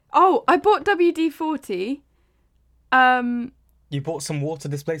Oh, I bought WD-40. You bought some water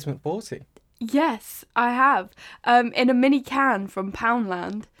displacement 40. Yes, I have. In a mini can from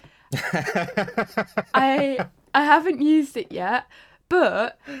Poundland. I haven't used it yet,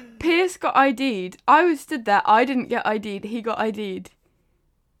 but Pierce got ID'd. I was stood there. I didn't get ID'd. He got ID'd.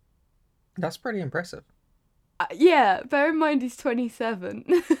 That's pretty impressive. Yeah, bear in mind he's 27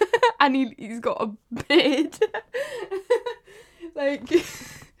 and he's got a beard. Like,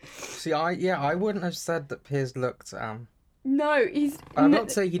 See, I wouldn't have said that Piers looked no, he's. I'm not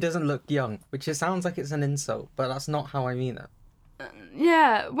saying he doesn't look young, which it sounds like it's an insult, but that's not how I mean it.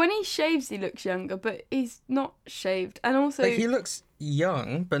 Yeah, when he shaves, he looks younger, but he's not shaved, and also Like, he looks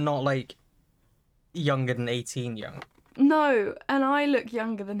young, but not like younger than 18 young. no, and I look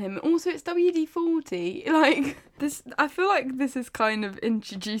younger than him. Also, it's WD-40. Like this, I feel like this is kind of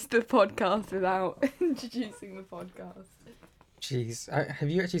introduced the podcast without introducing the podcast. Jeez, have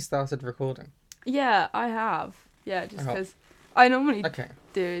you actually started recording? Yeah, I have. Yeah, just Oh. because I normally Okay.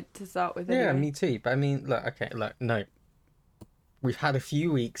 do it to start with. Yeah, Anyway. me too. But I mean, look, no. We've had a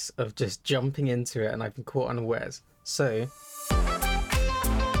few weeks of just jumping into it, and I've been caught unawares. So,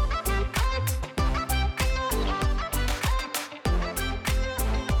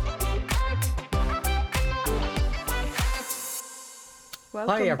 Welcome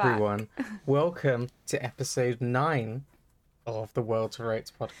hi back. everyone. Welcome to episode 9 of the World to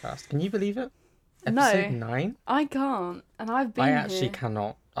Rates podcast. Can you believe it? No. Episode 9? I can't, and I've been I actually here.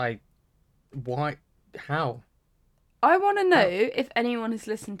 cannot. Why? How? I want to know if anyone has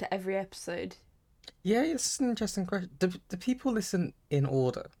listened to every episode. Yeah, it's an interesting question. Do people listen in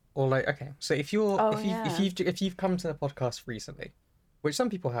order, or like, okay? So if you've come to the podcast recently, which some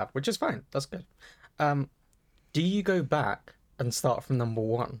people have, which is fine, that's good. Do you go back and start from number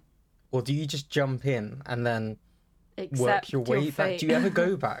 1, or do you just jump in and then work your way back? Do you ever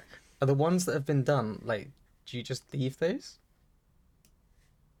go back? Are the ones that have been done, like, do you just leave those?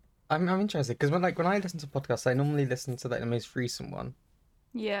 I'm interested because when I listen to podcasts, I normally listen to like the most recent one.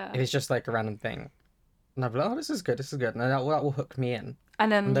 Yeah. If it's just like a random thing, and I'll be like, oh, this is good, and that will hook me in.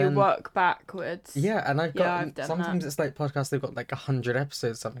 And then you then- work backwards. Yeah, and I've got I've done sometimes that. it's like podcasts they've got like 100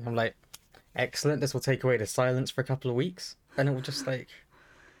 episodes or something. I'm like, excellent, this will take away the silence for a couple of weeks, and it will just like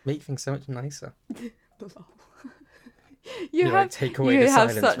make things so much nicer. You like, have take away you the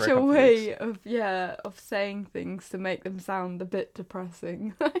have silence such for a a couple of way of saying things to make them sound a bit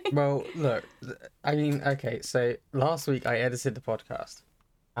depressing. Well, look, I mean, okay, so last week I edited the podcast,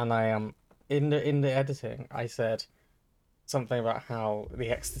 and I in the editing I said something about how the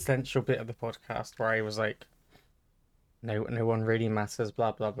existential bit of the podcast where I was like, no one really matters,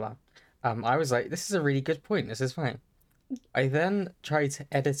 blah blah blah. I was like, this is a really good point. This is fine. I then tried to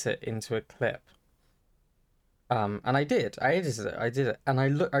edit it into a clip. And I did. I edited it. I did it, and I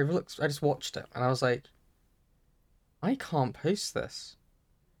just watched it, and I was like, I can't post this.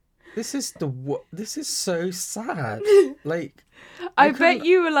 This is so sad. Like, I bet couldn't-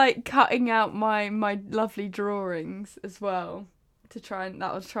 you were like cutting out my lovely drawings as well that I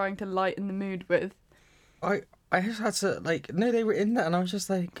was trying to lighten the mood with. I just had to like, no, they were in there, and I was just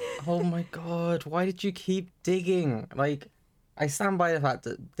like, oh my god, why did you keep digging? Like, I stand by the fact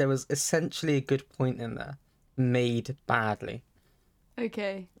that there was essentially a good point in there, made badly.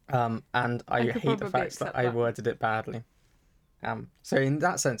 Okay. And I could hate the probably fact that accept I that. worded it badly. So in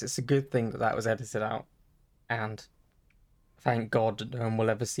that sense, it's a good thing that was edited out, and thank God no one will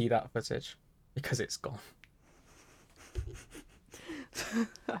ever see that footage because it's gone.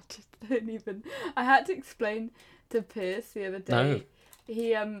 I just don't even. I had to explain to Pierce the other day. No.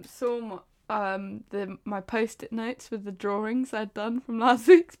 He saw my post-it notes with the drawings I'd done from last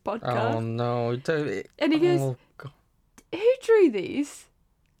week's podcast. Oh no! Don't. And he goes, Oh god! "Who drew these?"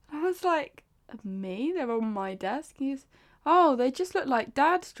 I was like, "Me? They're on my desk." He goes, "Oh, they just look like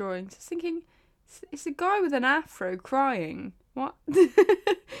Dad's drawings." I was thinking, it's a guy with an afro crying. What?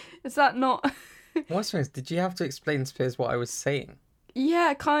 Is that not? What's strange? Did you have to explain to Piers what I was saying?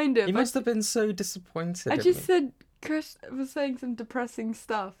 Yeah, kind of. You must have been so disappointed. I in just me. said Chris was saying some depressing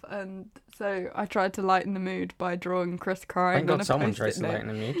stuff, and so I tried to lighten the mood by drawing Chris crying Thank on God a someone post-it tries to note. lighten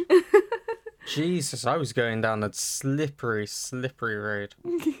the mood. Jesus, I was going down a slippery road.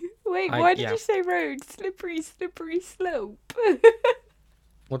 Wait, why did you say road? Slippery slope.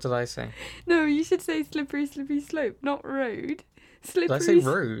 What did I say? No, you should say slippery slope, not road. Slippery. Did I say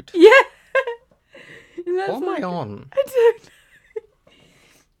road? Yeah. What am I on?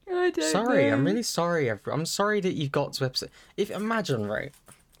 I don't know. Sorry, I'm really sorry. I'm sorry that you've got to episode. Imagine, right?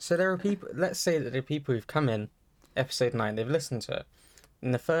 So there are people. Let's say that there are people who've come in, episode 9. They've listened to it.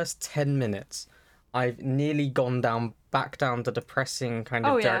 In the first 10 minutes, I've nearly gone down back down the depressing kind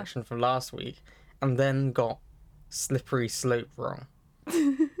of Oh, yeah. direction from last week, and then got Slippery Slope wrong.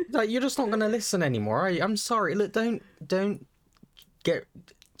 Like, you're just not going to listen anymore, are you? I'm sorry. Look, don't get...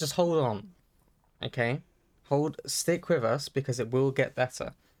 Just hold on, okay? Stick with us, because it will get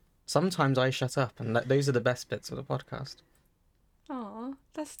better. Sometimes I shut up, and those are the best bits of the podcast. Aw,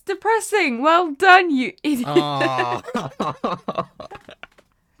 that's depressing. Well done, you idiot. Oh.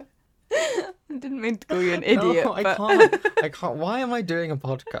 I didn't mean to call you an idiot, No, but... I can't. Why am I doing a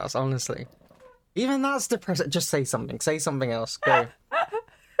podcast, honestly? Even that's depressing. Just say something. Say something else. Go.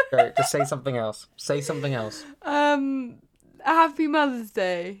 Go. Just say something else. Say something else. Happy Mother's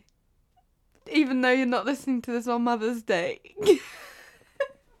Day. Even though you're not listening to this on Mother's Day.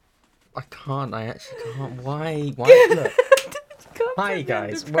 I can't. I actually can't. Why? Why? Look. Can't Hi, tell me I'm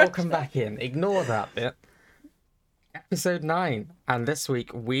guys. depressed. Welcome back in. Ignore that bit. Episode 9. And this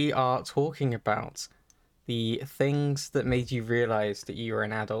week we are talking about the things that made you realise that you were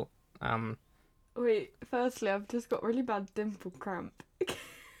an adult. Wait, firstly, I've just got really bad dimple cramp.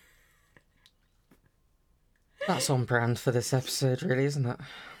 That's on brand for this episode, really, isn't it?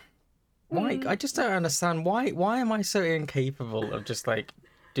 Why? I just don't understand. Why am I so incapable of just, like,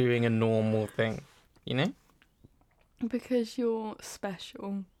 doing a normal thing? You know? Because you're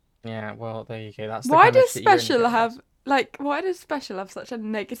special. Yeah, well, there you go. That's the Why kind of does shit you only special get have... Like, why does special have such a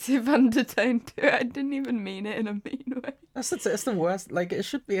negative undertone to it? I didn't even mean it in a mean way. That's the worst. Like, it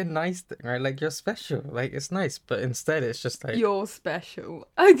should be a nice thing, right? Like, you're special. Like, it's nice. But instead, it's just like... You're special.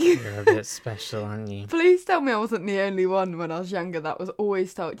 You're a bit special, aren't you? Please tell me I wasn't the only one when I was younger that was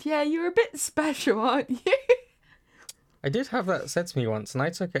always told, yeah, you're a bit special, aren't you? I did have that said to me once, and I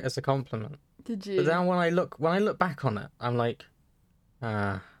took it as a compliment. Did you? But then when I look back on it, I'm like,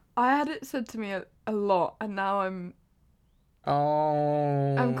 I had it said to me a lot, and now I'm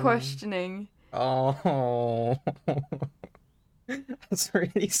oh, questioning. Oh, that's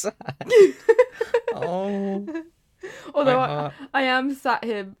really sad. Oh, Although my heart. I am sat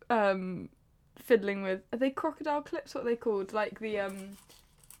here fiddling with, are they crocodile clips? What are they called? Like the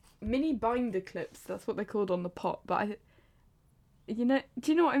mini binder clips. That's what they're called on the pot. But do you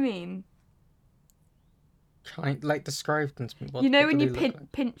know what I mean? Kind like describe them to me. What, you know what when do you they look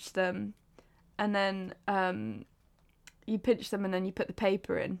like? pinch them, and then you pinch them and then you put the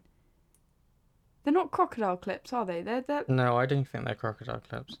paper in. They're not crocodile clips, are they? They're No, I don't think they're crocodile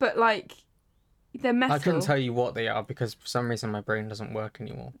clips. but like they're metal. I couldn't tell you what they are because for some reason my brain doesn't work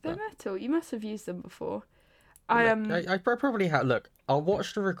anymore. They're But metal. You must have used them before. look, I probably have. Look, I'll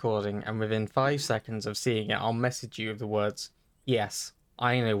watch the recording and within 5 seconds of seeing it, I'll message you with the words, "Yes,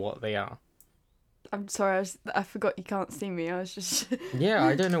 I know what they are." I'm sorry, I forgot you can't see me. I was just... Yeah,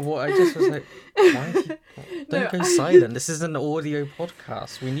 I don't know what. I just was like, why? Don't go silent. This is an audio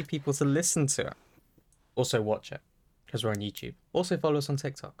podcast. We need people to listen to it. Also watch it because we're on YouTube. Also follow us on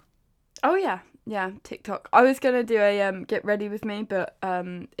TikTok. Oh yeah, TikTok. I was gonna do a get ready with me, but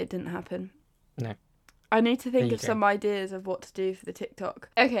it didn't happen. No. I need to think you of go. some ideas of what to do for the TikTok.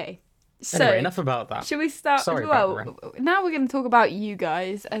 Okay, so Anyway, enough about that. should we start? Sorry about the well, now we're gonna talk about you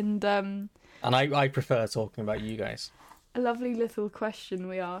guys and And I prefer talking about you guys. a lovely little question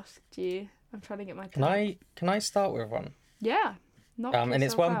we asked you. I'm trying to get my. Can I start with one? Yeah. Knock And it's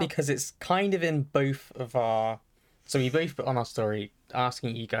yourself one out. because it's kind of in both of our. So we both put on our story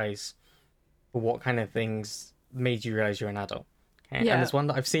asking you guys for what kind of things made you realize you're an adult. Okay? Yeah. And there's one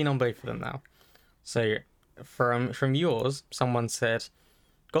that I've seen on both of them now. So from yours, someone said,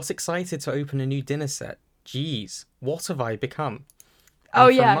 "Got excited to open a new dinner set. Jeez, what have I become?" And Oh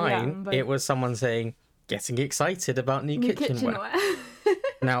from yeah, mine, but it was someone saying, "Getting excited about new new kitchenware."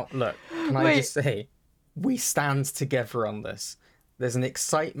 Now, look, can I Wait. just say, we stand together on this. There's an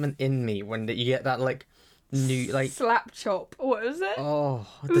excitement in me when you get that, like, new, like, slap chop. What was it? oh,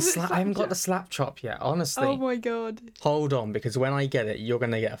 Was it I haven't got slap the slap chop yet, honestly. Oh my god. Hold on, because when I get it, you're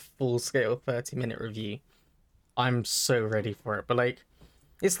going to get a full-scale 30-minute review. I'm so ready for it. But, like,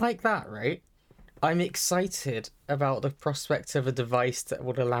 it's like that, right? I'm excited about the prospect of a device that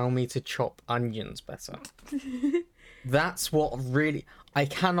would allow me to chop onions better. That's what really... I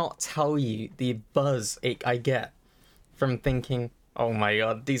cannot tell you the buzz I get from thinking, oh my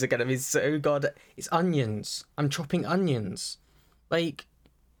god, these are going to be so god... It's onions. I'm chopping onions. Like...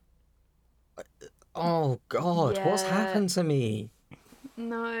 Oh god, what's Yeah. happened to me?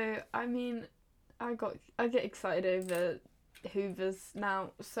 No, I mean, I get excited over Hoovers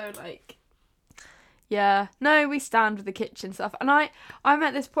now. So like, yeah, no, we stand with the kitchen stuff, and I'm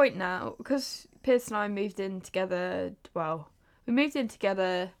at this point now because Pierce and I moved in together. Well, we moved in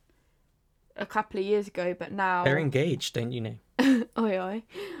together a couple of years ago, but now They're engaged, don't you know? Oi, oi.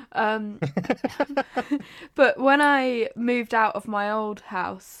 But when I moved out of my old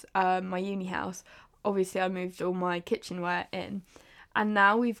house, my uni house, obviously I moved all my kitchenware in, and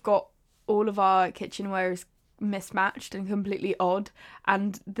now we've got all of our kitchenware is mismatched and completely odd.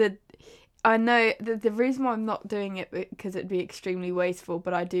 And I know the reason why I'm not doing it because it'd be extremely wasteful,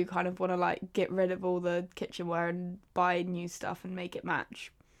 but I do kind of want to like get rid of all the kitchenware and buy new stuff and make it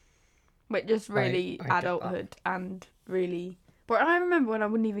match. Which just really I get that. adulthood and really. But I remember when I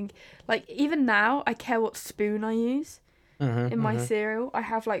wouldn't even like. Even now, I care what spoon I use in my cereal. I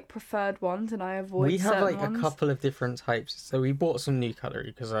have like preferred ones, and I avoid. We have like certain a couple of different types. So we bought some new cutlery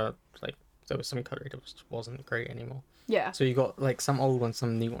because like there was some cutlery that wasn't great anymore. Yeah. So you got like some old ones,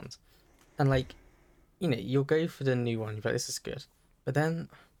 some new ones, and like, you know, you'll go for the new one. You're like, this is good, but then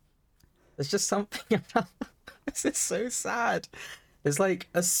there's just something about this is so sad. There's like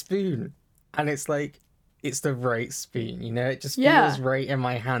a spoon, and it's like it's the right spoon. You know, it just feels right in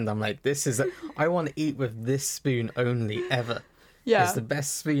my hand. I'm like, I want to eat with this spoon only ever. Yeah. It's the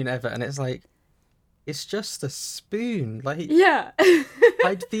best spoon ever, and it's like, it's just a spoon. Like, Yeah.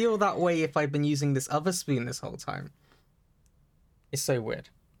 I'd feel that way if I'd been using this other spoon this whole time. It's so weird.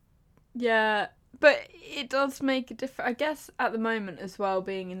 Yeah, but it does make a difference. I guess at the moment as well,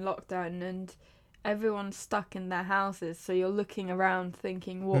 being in lockdown and everyone's stuck in their houses, so you're looking around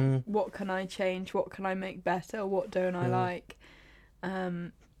thinking, what can I change? What can I make better? What don't I like?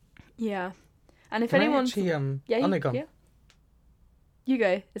 Yeah. And if Can anyone's I actually, no, go on. yeah. You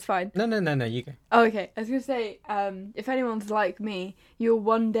go. It's fine. No, you go. Oh, okay. I was gonna say, if anyone's like me, you'll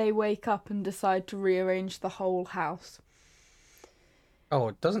one day wake up and decide to rearrange the whole house.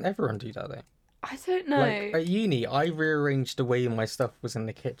 Oh, doesn't everyone do that though? I don't know. Like at uni, I rearranged the way my stuff was in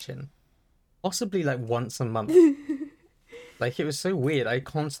the kitchen, possibly like once a month. Like, it was so weird. I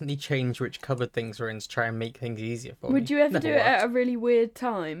constantly changed which cupboard things were in to try and make things easier for me. Would you ever Never do it worked. at a really weird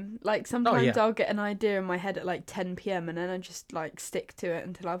time? Like, sometimes yeah. I'll get an idea in my head at like 10 p.m. and then I just like stick to it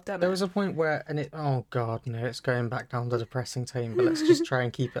until I've done There it. was a point where, oh god, no, it's going back down the depressing tone, but let's just try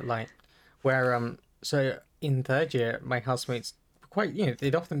and keep it light. Where, so in third year, my housemates were quite, you know,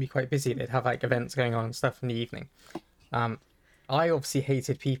 they'd often be quite busy. They'd have like events going on and stuff in the evening. I obviously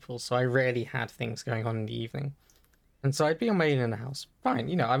hated people, so I rarely had things going on in the evening. And so I'd be on my own in the house. Fine,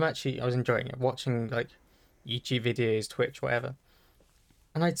 you know, I was enjoying it, watching like YouTube videos, Twitch, whatever.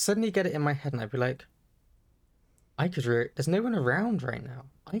 And I'd suddenly get it in my head and I'd be like, there's no one around right now.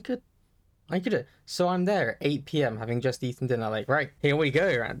 I could. So I'm there at 8 p.m. having just eaten dinner, like, right, here we go.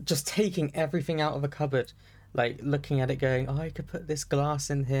 And just taking everything out of the cupboard, like looking at it going, oh, I could put this glass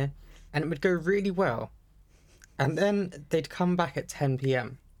in here. And it would go really well. And then they'd come back at 10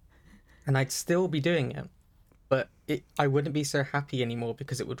 p.m. and I'd still be doing it. But I wouldn't be so happy anymore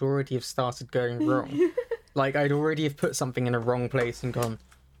because it would already have started going wrong. Like, I'd already have put something in a wrong place and gone,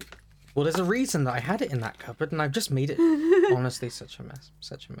 well, there's a reason that I had it in that cupboard and I've just made it. Honestly, such a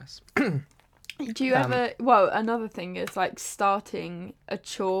mess. Do you ever... Well, another thing is like starting a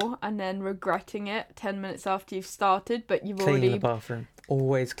chore and then regretting it 10 minutes after you've started, but you've Cleaning already... the bathroom.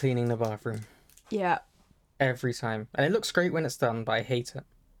 Always cleaning the bathroom. Yeah. Every time. And it looks great when it's done, but I hate it.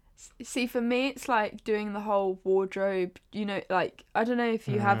 See, for me, it's like doing the whole wardrobe, you know, like, I don't know if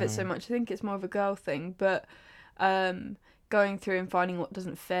you have it so much. I think it's more of a girl thing, but going through and finding what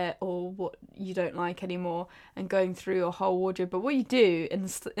doesn't fit or what you don't like anymore and going through your whole wardrobe. But what you do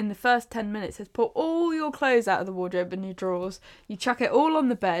in the first 10 minutes is pull all your clothes out of the wardrobe and your drawers. You chuck it all on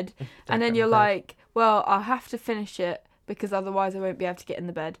the bed and then you're like, well, I'll have to finish it because otherwise I won't be able to get in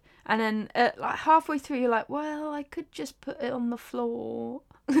the bed. And then like halfway through, you're like, well, I could just put it on the floor.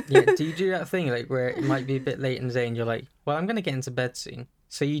 Yeah, do you do that thing like where it might be a bit late in the day and you're like, well, I'm going to get into bed soon.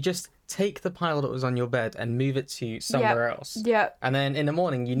 So you just take the pile that was on your bed and move it to somewhere else. Yeah. And then in the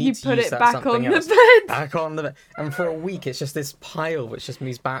morning you need to put use it that back something on else. the bed. Back on the bed. And for a week it's just this pile which just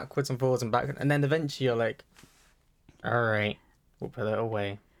moves backwards and forwards and backwards. And then eventually you're like, all right, we'll put it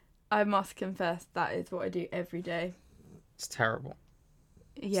away. I must confess that is what I do every day. It's terrible.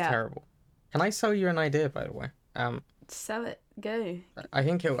 Yeah. It's terrible. Can I sell you an idea, by the way? Sell it. Go. I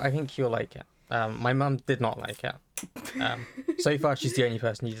think you'll like it. My mum did not like it. So far, she's the only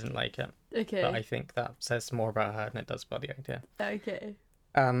person who didn't like it. Okay. But I think that says more about her than it does about the idea. Okay.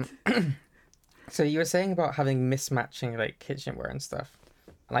 So you were saying about having mismatching like kitchenware and stuff,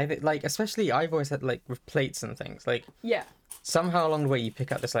 and I think like especially I've always had like with plates and things like Yeah. somehow along the way you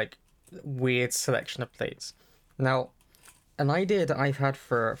pick up this like weird selection of plates. Now, an idea that I've had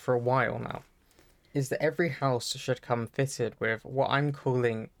for a while now is that every house should come fitted with what I'm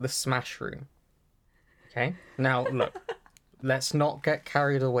calling the smash room. Okay? Now, look, let's not get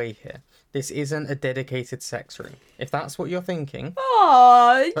carried away here. This isn't a dedicated sex room. If that's what you're thinking,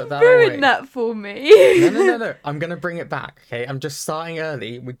 Oh, you put that away. ruined that for me. No. I'm gonna bring it back. Okay, I'm just starting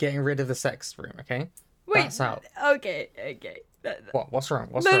early. We're getting rid of the sex room. Okay, Wait. that's out. Okay. What? What's wrong?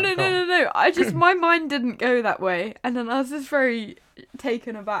 What's No, wrong? no, Go on. no. I just my mind didn't go that way, and then I was just very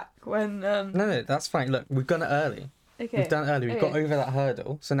taken aback when. No, that's fine. Look, we've done it early. Okay. We've done it early. We've got Okay. over that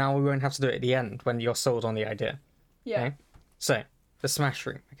hurdle, so now we won't have to do it at the end when you're sold on the idea. Yeah. Okay? So, the smash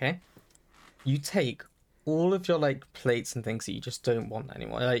room, okay? You take all of your like plates and things that you just don't want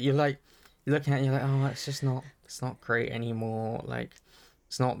anymore. You're looking at it, you're like, oh, it's not great anymore. Like,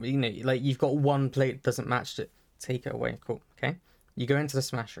 it's not, like you've got one plate that doesn't match it. Take it away. Cool. Okay. You go into the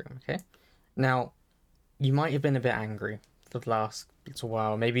smash room, okay? Now, you might have been a bit angry for the last little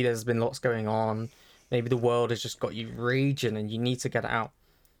while. Maybe there's been lots going on. Maybe the world has just got you raging and you need to get it out.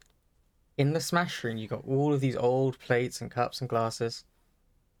 In the smash room, you got all of these old plates and cups and glasses,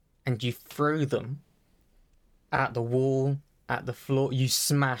 and you throw them at the wall, at the floor. You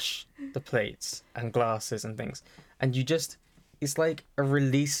smash the plates and glasses and things, and it's like a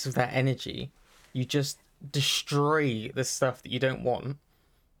release of that energy. You just destroy the stuff that you don't want,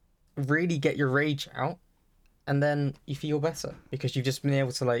 really get your rage out, and then you feel better because you've just been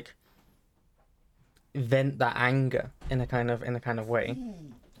able to like vent that anger in a kind of way.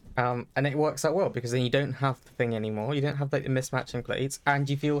 And it works out well because then you don't have the thing anymore. You don't have like the mismatching plates, and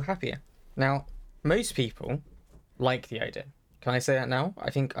you feel happier. Now, most people like the idea. Can I say that now? I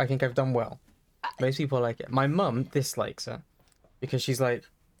think I've done well. Most people like it. My mum dislikes it because she's like,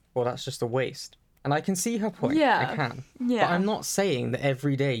 well, that's just a waste. And I can see her point. Yeah. I can. Yeah. But I'm not saying that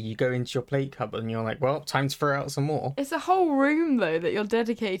every day you go into your plate cupboard and you're like, well, time to throw out some more. It's a whole room though that you're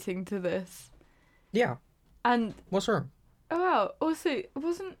dedicating to this, Yeah. and What's wrong? oh wow. Also,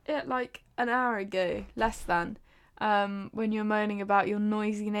 wasn't it like an hour ago, less than, when you were moaning about your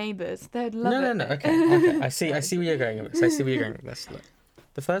noisy neighbours? They'd love it. No. Okay. I see where you're going with this. Look,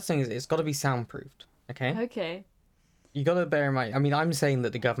 the first thing is it's got to be soundproofed. Okay. Okay. You got to bear in mind. I mean, I'm saying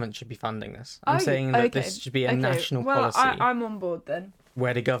that the government should be funding this. I'm saying that this should be a national policy I'm on board then.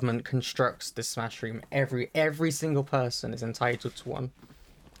 where the government constructs this smash room. Every single person is entitled to one.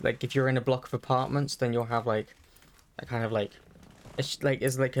 Like if you're in a block of apartments, then you'll have like a kind of like it's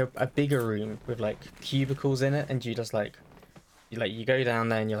like a bigger room with like cubicles in it, and you just you go down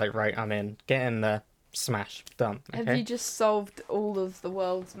there and you're like, right, I'm in. Get in there, smash, done. Okay? Have you just solved all of the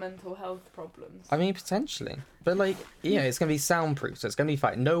world's mental health problems? I mean, potentially, but like, it's gonna be soundproof, so it's gonna be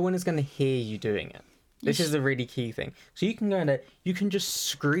fine. No one is gonna hear you doing it. This is the really key thing. So you can go in there, you can just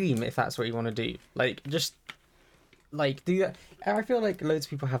scream if that's what you want to do. Like, just like do that. And I feel like loads of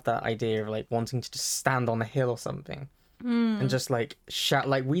people have that idea of like wanting to just stand on a hill or something and just like shout.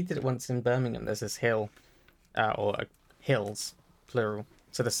 Like we did it once in Birmingham. There's this hill, hills, plural,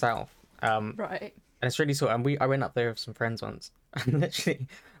 to the south. Right. And it's really sort. And I went up there with some friends once, and literally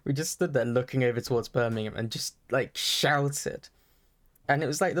we just stood there looking over towards Birmingham and just like shouted, and it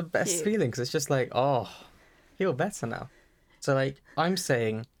was like the best Cute. feeling because it's just like, oh, feel better now. So like I'm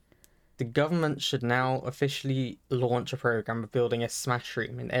saying, the government should now officially launch a program of building a smash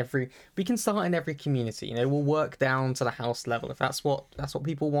room in every. We can start in every community. You know, we'll work down to the house level if that's what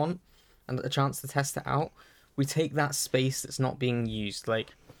people want, and a chance to test it out. We take that space that's not being used,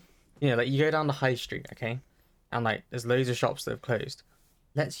 like. Like you go down the high street, okay? And like there's loads of shops that have closed.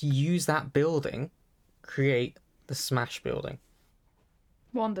 Let's use that building, create the smash building.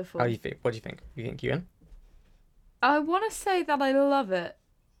 Wonderful. How do you think? What do you think? You in? I want to say that I love it,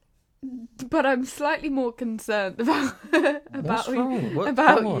 but I'm slightly more concerned about What's wrong?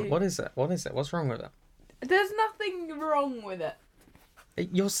 about Come on. you. What is it? What's wrong with it? There's nothing wrong with it.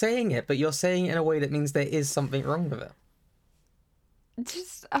 You're saying it, but you're saying it in a way that means there is something wrong with it.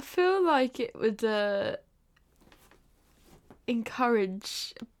 Just, I feel like it would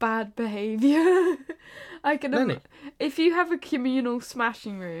encourage bad behaviour. I can, No. if you have a communal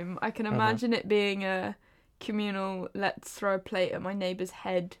smashing room, I can imagine it being a communal. Let's throw a plate at my neighbour's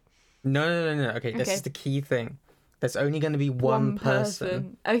head. No. Okay, this is the key thing. There's only going to be one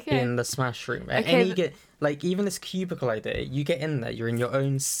person Okay. in the smash room. Okay, Even this cubicle idea, you get in there, you're in your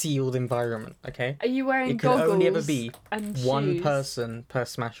own sealed environment, okay? Are you wearing It can goggles? only ever be and one shoes? person per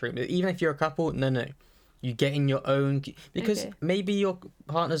smash room. Even if you're a couple, no. You get in your own... Because Okay. maybe your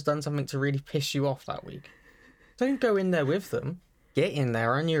partner's done something to really piss you off that week. Don't go in there with them. Get in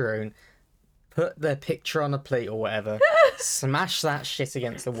there on your own. Put their picture on a plate or whatever. Smash that shit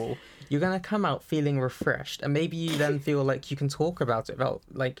against the wall. You're going to come out feeling refreshed. And maybe you then feel like you can talk about it without,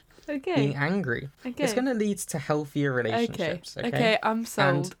 like, being angry. Okay. It's going to lead to healthier relationships. Okay. Okay, I'm sold.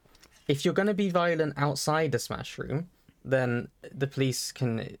 And if you're going to be violent outside the smash room, then the police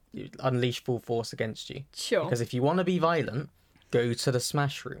can unleash full force against you. Sure. Because if you want to be violent, go to the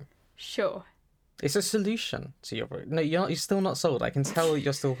smash room. Sure. It's a solution to your... No, you're still not sold. I can tell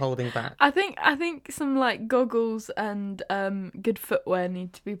you're still holding back. I think some like goggles and good footwear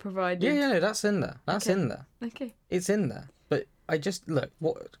need to be provided. Yeah, no, that's in there. That's Okay. in there. Okay. It's in there. But I just... Look,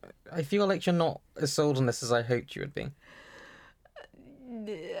 I feel like you're not as sold on this as I hoped you would be.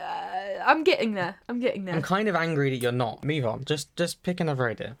 I'm getting there. I'm kind of angry that you're not. Move on. Just pick another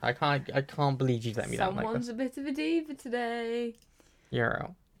idea. I can't believe you've let me down like Someone's this. a bit of a diva today. You're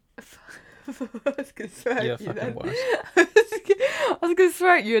out. I was gonna swear You're at you fucking then. worse. I was gonna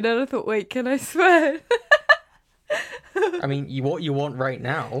swear at you, and then I thought, wait, can I swear? I mean, what you want right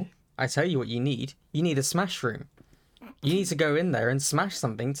now, I tell you what you need. You need a smash room. You need to go in there and smash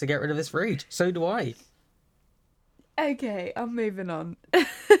something to get rid of this rage. So do I. Okay, I'm moving on.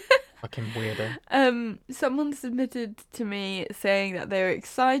 Fucking weirdo. Someone submitted to me saying that they were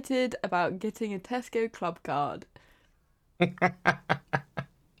excited about getting a Tesco club card.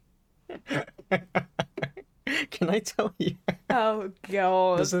 Can I tell you? Oh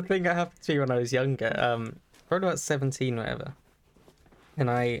god. There's a thing that happened to me when I was younger. Probably about 17 or whatever. And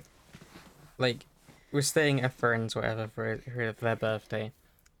I, was staying at a friend's or whatever for their birthday.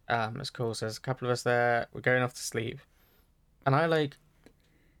 It's cool. So there's a couple of us there. We're going off to sleep. And I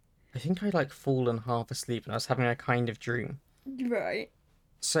think I'd fallen half asleep and I was having a kind of dream. Right.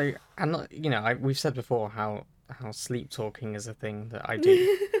 So, and we've said before how sleep talking is a thing that I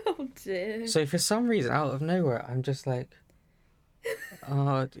do. Oh dear. So for some reason, out of nowhere, I'm just like,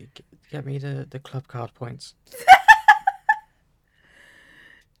 oh, get me the club card points.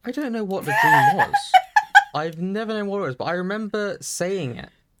 I don't know what the dream was. I've never known what it was, but I remember saying it.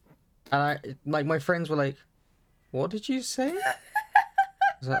 And my friends were like, what did you say?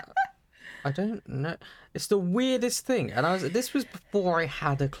 I don't know. It's the weirdest thing. And this was before I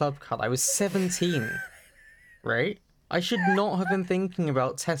had a club card. I was 17, right? I should not have been thinking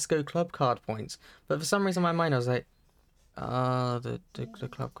about Tesco club card points. But for some reason in my mind, I was like, the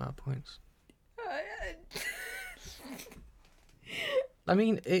club card points. I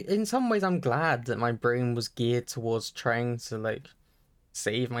mean, in some ways, I'm glad that my brain was geared towards trying to,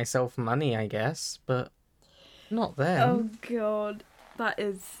 save myself money, I guess. But not then. Oh god. That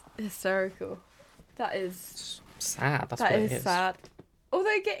is hysterical. That is... sad. That's that what it is is. sad.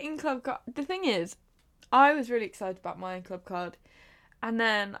 Although getting club card... The thing is, I was really excited about my club card. And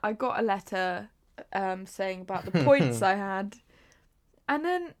then I got a letter saying about the points I had. And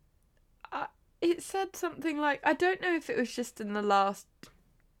then it said something like... I don't know if it was just in the last...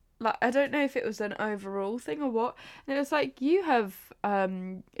 I don't know if it was an overall thing or what. And it was like, you have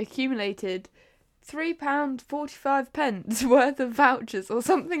accumulated £3.45 worth of vouchers or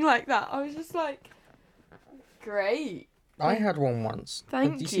something like that. I was just like, great. I had one once.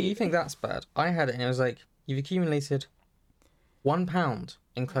 Thank you. See, you think that's bad? I had it and it was like, you've accumulated £1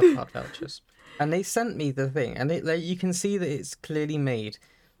 in club card vouchers. And they sent me the thing, and you can see that it's clearly made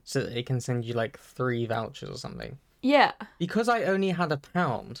so that they can send you 3 vouchers or something. Yeah. Because I only had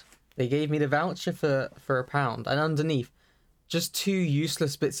 £1, they gave me the voucher for £1, and underneath, just 2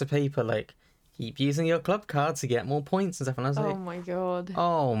 useless bits of paper, keep using your club card to get more points and stuff. And I was Oh like, my god.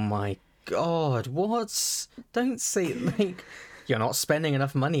 oh my god, what? Don't say, you're not spending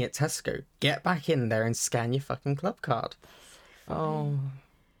enough money at Tesco. Get back in there and scan your fucking club card. Oh.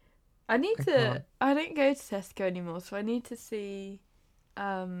 I need I to... can't. I don't go to Tesco anymore, so I need to see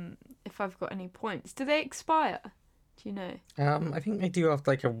if I've got any points. Do they expire? Do you know? I think they do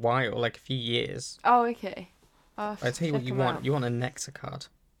after a while, a few years. Oh, okay. I'll have I to tell you what check you 'em want. out. You want a Nectar card.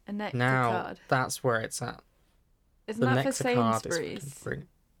 A Nectar Now, card. that's where it's at. Isn't The that for Nectar card is fucking Sainsbury's? brilliant.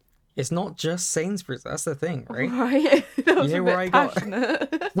 It's not just Sainsbury's, that's the thing, right? Right. That was know a where bit I got-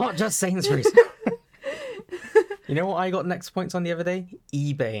 passionate. Not just Sainsbury's. You know what I got Nectar points on the other day?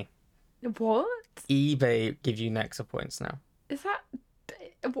 eBay. What? eBay give you Nectar points now. Is that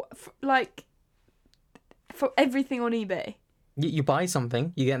for everything on eBay? You buy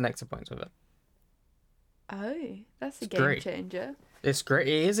something, you get Nectar points with it. Oh, that's a It's game great. changer. It's great.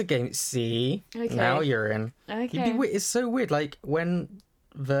 It is a game. See? Okay. Now you're in. Okay. It's so weird. When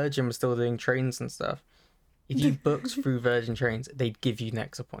Virgin was still doing trains and stuff, if you booked through Virgin Trains, they'd give you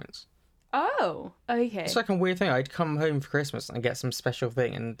Nectar points. Oh, okay. It's a weird thing. I'd come home for Christmas and get some special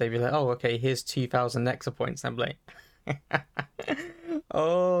thing, and they'd be like, "Oh, okay, here's 2,000 Nectar points." And I'm like,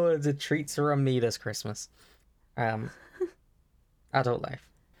 "Oh, the treats are on me this Christmas." Adult life.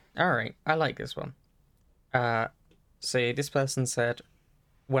 All right, I like this one. So this person said,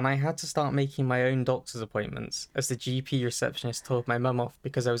 when I had to start making my own doctor's appointments, as the GP receptionist told my mum off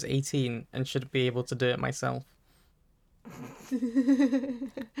because I was 18 and should be able to do it myself.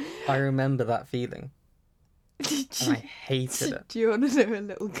 I remember that feeling, and I hated it. Do you want to know a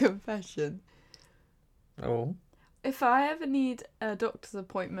little confession? Oh, If I ever need a doctor's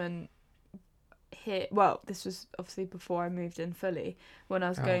appointment here, well, this was obviously before I moved in fully, when I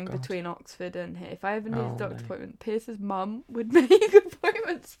was Oh, going God. between Oxford and here. If I ever needed Oh, a doctor's no. appointment, Pierce's mum would make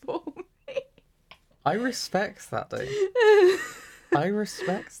appointments for me. I respect that though. I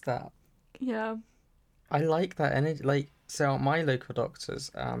respect that. Yeah. I like that energy. Like, so my local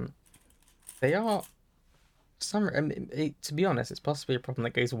doctors, they are some. To be honest, it's possibly a problem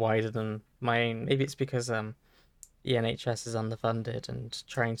that goes wider than my own. Maybe it's because the NHS is underfunded and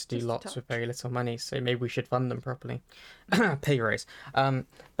trying to do Just a lots with touch. very little money. So maybe we should fund them properly. Pay raise. But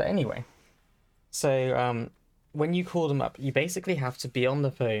anyway, so when you call them up, you basically have to be on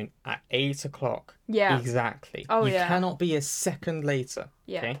the phone at 8 o'clock. Yeah. Exactly. Oh, You yeah. cannot be a second later.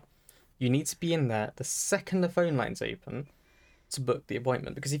 Yeah. Okay. You need to be in there the second the phone line's open to book the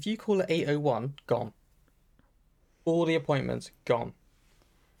appointment. Because if you call at 8:01, gone. All the appointments gone.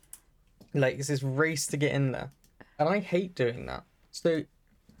 Like, it's this race to get in there. And I hate doing that. So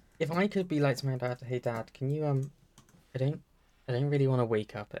if I could be like to my dad, hey dad, can you I don't really want to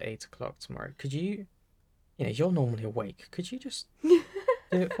wake up at 8 o'clock tomorrow. Could you you're normally awake. Could you just do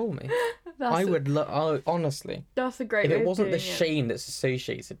it for me? I would honestly. That's a great If way it of wasn't the doing it. shame that's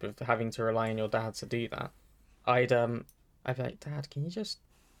associated with having to rely on your dad to do that, I'd be like, Dad, can you just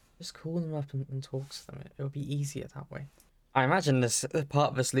call them up and talk to them? It would be easier that way. I imagine this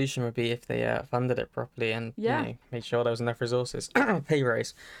part of the solution would be if they funded it properly and Yeah. made sure there was enough resources. Pay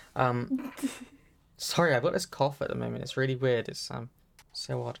raise. Sorry, I've got this cough at the moment. It's really weird. It's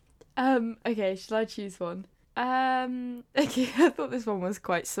so odd. Okay, shall I choose one? Okay, I thought this one was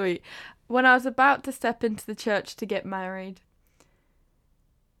quite sweet. When I was about to step into the church to get married.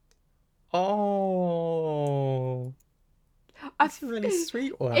 Oh, that's a really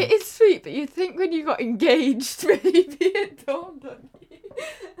sweet one. It is sweet, but you'd think when you got engaged, maybe it dawned on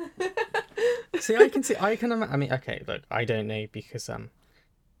you. See, I can imagine. I mean, okay, look, I don't know because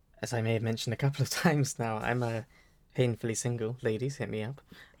as I may have mentioned a couple of times now, I'm painfully single. Ladies, hit me up.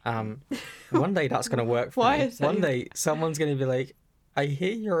 One day that's gonna work for Why me. is that? One day someone's gonna be like, I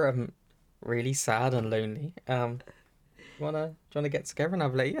hear you're really sad and lonely. Do you wanna get together? And I'll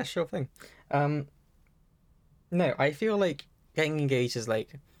be like, yeah, sure thing. No, I feel like getting engaged is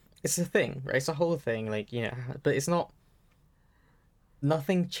like it's a thing, right? It's a whole thing, like, but it's not.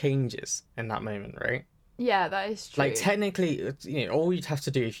 Nothing changes in that moment, right? Yeah, that is true. Like technically, all you'd have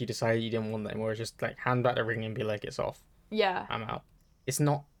to do if you decided you didn't want that anymore is just like hand back the ring and be like, it's off. Yeah. I'm out. It's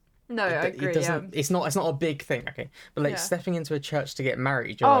not. No, I agree. It doesn't. It's not a big thing, okay? But like Yeah. stepping into a church to get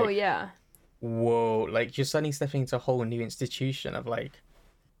married, you're Oh, like, yeah. whoa! Like you're suddenly stepping into a whole new institution of like,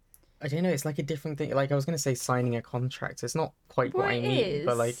 I don't know. It's like a different thing. Like I was gonna say, signing a contract. It's not quite Well, what I it mean, is.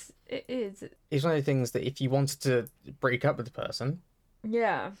 but like, It is. it's one of the things that if you wanted to break up with the person,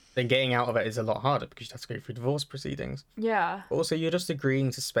 Yeah. then getting out of it is a lot harder because you have to go through divorce proceedings. Yeah. Also, you're just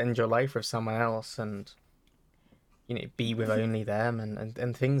agreeing to spend your life with someone else and, be with only them,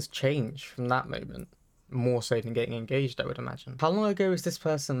 and things change from that moment. More so than getting engaged, I would imagine. How long ago was this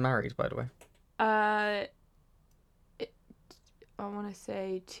person married, by the way? I want to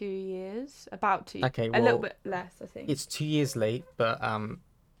say 2 years. About 2 years. Okay, A little well, bit less, I think. It's 2 years late, but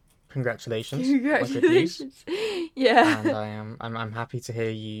congratulations. My good news. Congratulations. Yeah. And I'm happy to hear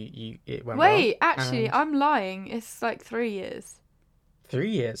you it went Wait, well. actually, And I'm lying. It's like 3 years. 3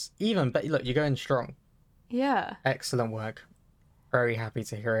 years, even. But look, you're going strong. Yeah. Excellent work. Very happy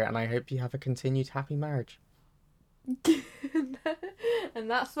to hear it, and I hope you have a continued happy marriage. And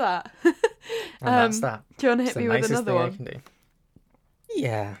that's that. And that's that. Do you want to It's hit the me with nicest another thing I one? can do.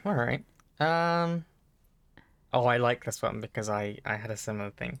 Yeah, all right. Oh, I like this one because I had a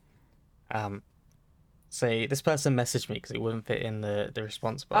similar thing. So this person messaged me because it wouldn't fit in the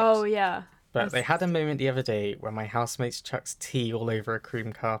response box. Oh, yeah. But they had a moment the other day where my housemate chucks tea all over a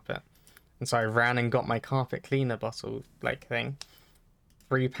cream carpet. And so I ran and got my carpet cleaner bottle, like thing.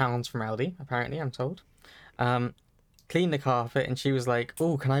 £3 from Aldi, apparently, I'm told. Cleaned the carpet, and she was like,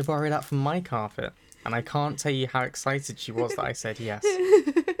 oh, can I borrow that from my carpet? And I can't tell you how excited she was that I said yes.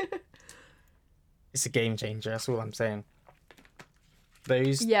 It's a game changer, that's all I'm saying.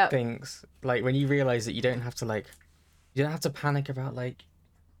 Those Yep. things, like when you realise that you don't have to panic about like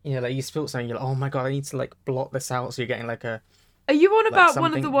you spilt something, you're like, oh my god, I need to like blot this out, so you're getting like a... Are you on Like about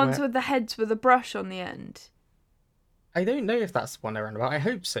one of the something ones where- with the heads with a brush on the end? I don't know if that's the one they're on about. I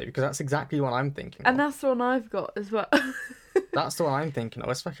hope so, because that's exactly what I'm thinking And of. that's the one I've got as well. That's the one I'm thinking of.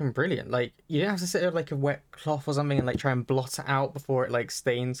 It's fucking brilliant. Like, you don't have to sit with like a wet cloth or something and like try and blot it out before it like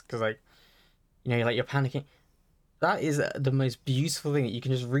stains, because like, you're panicking. That is the most beautiful thing. You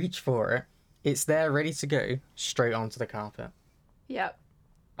can just reach for it. It's there, ready to go, straight onto the carpet. Yep.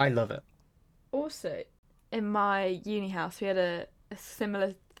 I love it. Also, in my uni house, we had a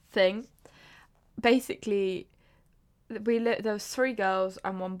similar thing. Basically, there was 3 girls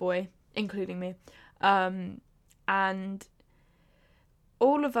and 1 boy, including me, and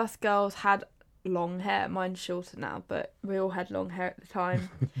all of us girls had long hair. Mine's shorter now, but we all had long hair at the time.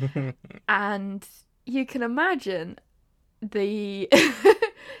 And you can imagine the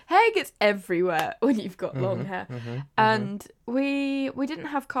hair gets everywhere when you've got long hair. And we didn't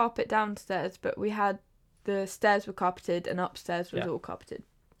have carpet downstairs, but we had the stairs were carpeted and upstairs was all carpeted.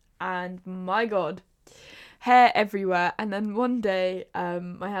 And my God, hair everywhere. And then one day,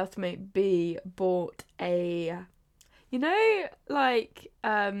 my housemate B bought a, you know, like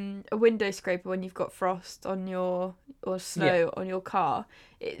a window scraper when you've got frost on your, or snow on your car.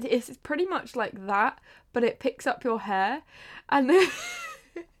 It's pretty much like that, but it picks up your hair. And then,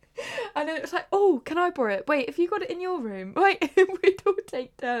 and then it was like, oh, can I borrow it? Wait, have you got it in your room? Wait, we'd all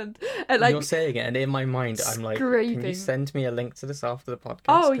take turns. And like, you're saying it, and in my mind, I'm like, can you send me a link to this after the podcast?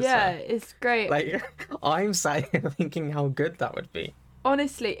 Oh, yeah, it's great. Like, I'm sat here thinking how good that would be.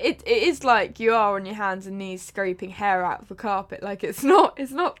 Honestly, it is like you are on your hands and knees scraping hair out of the carpet. Like, it's not.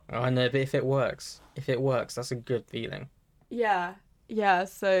 I know, but if it works, that's a good feeling. Yeah.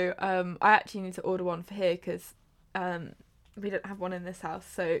 So, I actually need to order one for here because, we don't have one in this house.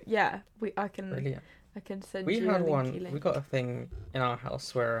 So yeah, I can send you a linky link. We got a thing in our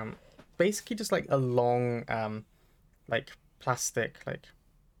house where basically just like a long like plastic like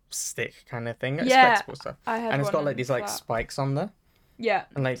stick kind of thing. It's flexible stuff. And it's got like these like spikes on there. Yeah.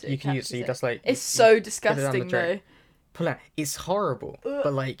 And like you can use it, so you just like it's so disgusting though. Pull out. It's horrible.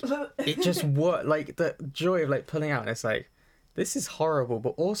 But like it just worked, like the joy of like pulling out, and it's like, this is horrible,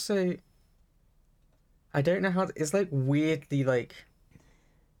 but also I don't know how it's like weirdly like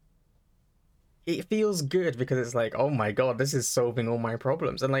it feels good because it's like, oh my God, this is solving all my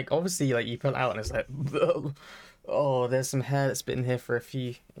problems. And like obviously like you pull it out and it's like, oh, there's some hair that's been here for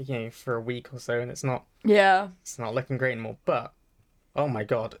for a week or so, and it's not looking great anymore. But oh my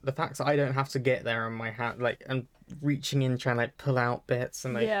God, the fact that I don't have to get there on my hand, like, and reaching in trying to like pull out bits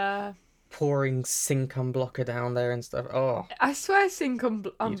and like pouring sink unblocker down there and stuff. Oh, I swear sink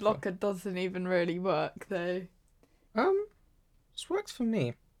unblocker doesn't even really work though. This works for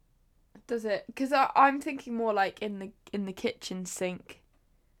me. Does it? Because I'm thinking more like in the kitchen sink.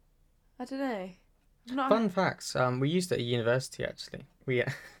 I don't know. Fun facts. We used it at university actually. We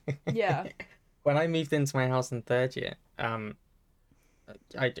yeah. When I moved into my house in 3rd year,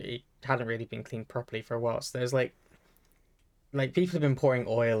 it hadn't really been cleaned properly for a while. So there's like people have been pouring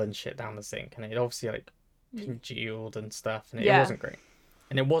oil and shit down the sink, and it obviously like congealed and stuff, and it wasn't great,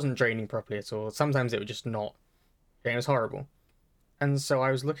 and it wasn't draining properly at all. Sometimes it would just not. It was horrible, and so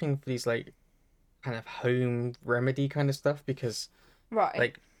I was looking for these like kind of home remedy kind of stuff because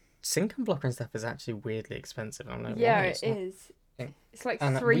like sink and blocker and stuff is actually weirdly expensive. I don't know why it is. It's like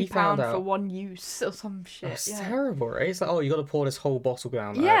 £3 for one use or some shit. It's terrible, right? It's like, oh, you got to pour this whole bottle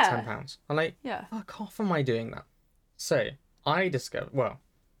down at £10. I'm like, fuck off, am I doing that? So I discovered, well,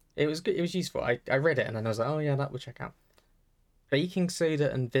 it was good. It was useful. I read it and then I was like, oh yeah, that would check out. Baking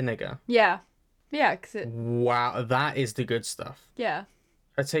soda and vinegar. Yeah, because it. Wow, that is the good stuff. Yeah.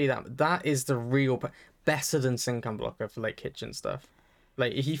 I tell you that is the real better than sink unblocker for like kitchen stuff.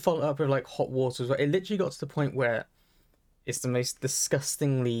 Like if you follow it up with like hot water as well, it literally got to the point where it's the most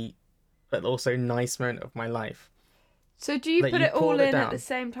disgustingly but also nice moment of my life. So do you put it all in at the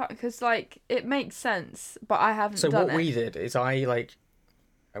same time? Because like it makes sense, but I haven't done it. So what we did is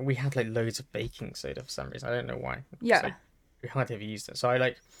we had like loads of baking soda for some reason. I don't know why. Yeah. So we hardly ever used it. So I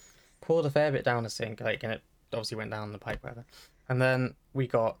like poured a fair bit down the sink, like, and it obviously went down the pipe, whatever. And then we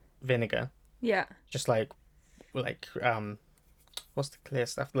got vinegar. Yeah. Just like what's the clear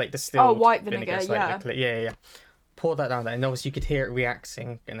stuff? Like distilled. Oh, white vinegar. Yeah. Pour that down there, and obviously you could hear it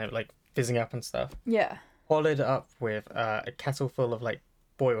reacting and it like fizzing up and stuff. Yeah. Followed it up with a kettle full of like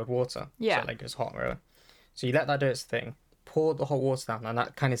boiled water. Yeah. So like it's hot, really. So you let that do its thing. Pour the hot water down, and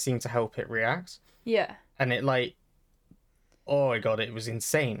that kind of seemed to help it react. Yeah. And it like, oh my God, it was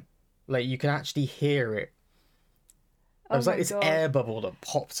insane. Like you can actually hear it. It was like this air bubble that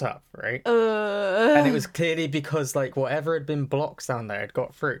popped up, right? And it was clearly because like whatever had been blocks down there had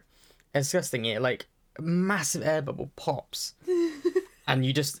got through. It's disgusting. It like a massive air bubble pops. And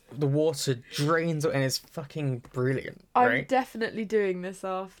the water drains and it's fucking brilliant, right? I'm definitely doing this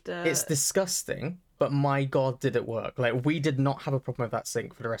after. It's disgusting, but my God, did it work. Like, we did not have a problem with that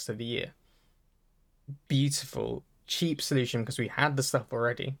sink for the rest of the year. Beautiful, cheap solution because we had the stuff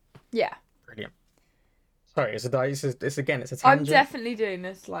already. Yeah. Brilliant. Sorry, it's again, it's a I'm tangent. definitely doing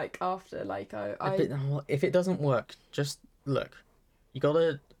this like after like But if it doesn't work, just look. You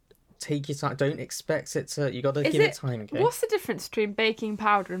gotta take your time. Don't expect it to. You gotta Is give it it time. Okay. what's the difference between baking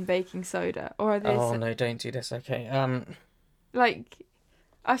powder and baking soda? Or are they Oh no! Don't do this. Okay. like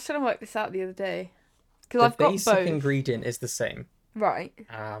I was trying to work this out the other day because The I've got basic both. ingredient is the same. Right.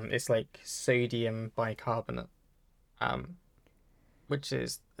 It's like sodium bicarbonate. Which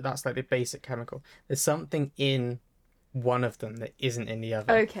is that's like the basic chemical. There's something in one of them that isn't in the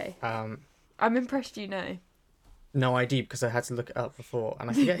other. Okay. Um, I'm impressed you know. no idea because I had to look it up before, and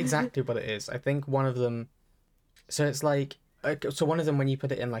I forget exactly what it is. I think one of them. So it's like so one of them when you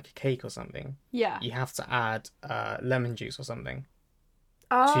put it in like a cake or something, Yeah. you have to add lemon juice or something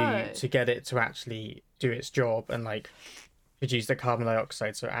Oh. to get it to actually do its job and like produce the carbon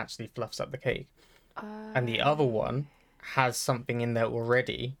dioxide so it actually fluffs up the cake. And the other one has something in there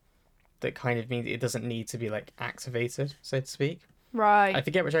already that kind of means it doesn't need to be like activated, so to speak. Right. I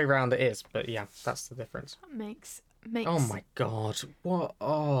forget which way round it is, but yeah, that's the difference. Makes Oh my god. What?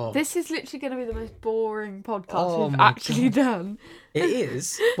 Oh. This is literally going to be the most boring podcast Oh we've my actually done. It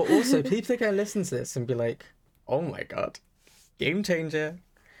is, but also people are going to listen to this and be like, oh my god, game changer.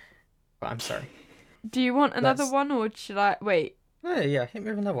 But I'm sorry. Do you want another Let's- one or should I wait? Oh, yeah, hit me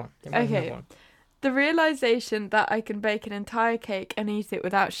with another one. Hit me with Okay. another one. The realization that I can bake an entire cake and eat it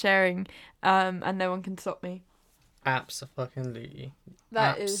without sharing, and no one can stop me. Absolutely.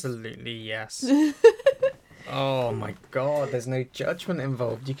 That is Absolutely, yes. Oh my god, there's no judgment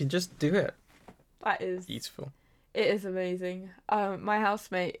involved. You can just do it. that is Beautiful. it is amazing. My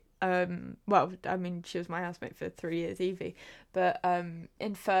housemate, well, I mean, she was my housemate for 3 years, Evie, but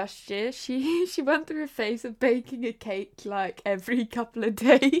in first year, she went through a phase of baking a cake like every couple of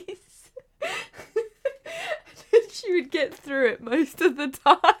days. She would get through it most of the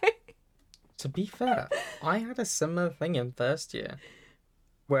time. To be fair, I had a similar thing in first year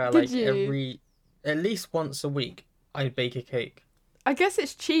where Did like you? at least once a week I'd bake a cake. I guess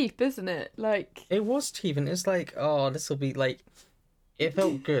it's cheap, isn't it? Like, It was cheap and it's like, oh, this will be like it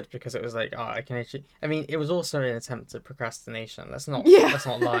felt good because it was like, oh, I can actually I mean, it was also an attempt at procrastination. Let's not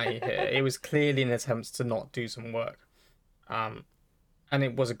lie here. It was clearly an attempt to not do some work. And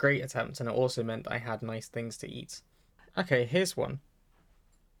it was a great attempt and it also meant I had nice things to eat. Okay, here's one.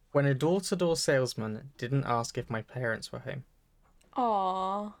 When a door-to-door salesman didn't ask if my parents were home.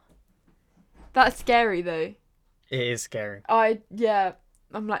 aww. That's scary though. It is scary. I'm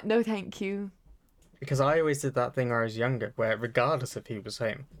like, no thank you. Because I always did that thing when I was younger, where regardless if he was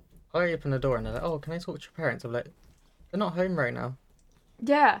home, I open the door and they're like, oh, can I talk to your parents? I'm like, they're not home right now.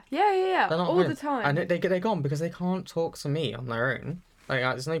 Yeah. They're not All home. the time. And they're gone because they can't talk to me on their own. Like,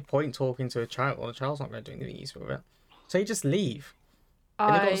 there's no point talking to a child. Well, the child's not going to do anything useful with it. So you just leave.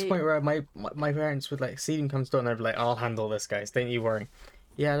 And it got to the point where my parents would like see them come to the door and they'd be like, I'll handle this, guys. Don't you worry.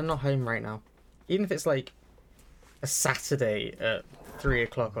 Yeah, they're not home right now. Even if it's like a Saturday at 3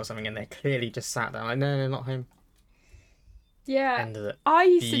 o'clock or something and they're clearly just sat there. Like, no, they're not home. Yeah. Ended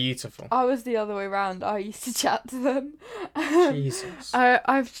it. Beautiful. I was the other way around. I used to chat to them. Jesus.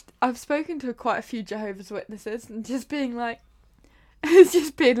 I've spoken to quite a few Jehovah's Witnesses and just being like, it's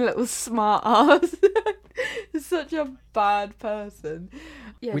just being a little smart ass. It's such a bad person.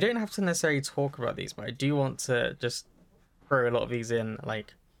 Yeah. We don't have to necessarily talk about these, but I do want to just throw a lot of these in.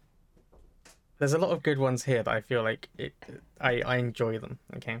 Like, there's a lot of good ones here that I feel like I enjoy them.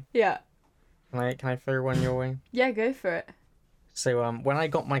 Okay, Yeah. can I throw one your way? Yeah, go for it. So when I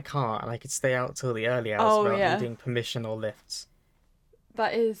got my car and I could stay out till the early hours without yeah. needing permission or lifts.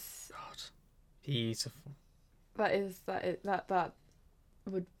 That is God, beautiful. that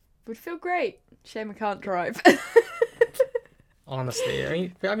would feel great. Shame I can't drive. Honestly,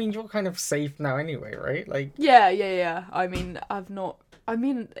 I mean, you're kind of safe now anyway, right? Like, Yeah. I mean,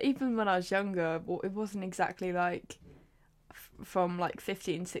 even when I was younger, it wasn't exactly like from like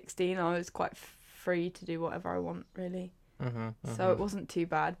 15, 16, I was quite free to do whatever I want, really. So it wasn't too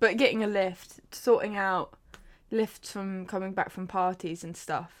bad. But getting a lift, sorting out lifts from coming back from parties and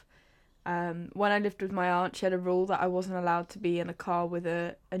stuff. When I lived with my aunt, she had a rule that I wasn't allowed to be in a car with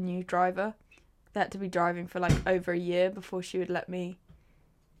a new driver. They had to be driving for like over a year before she would let me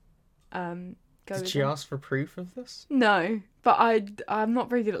go Did with she them. ask for proof of this? No, but I'm not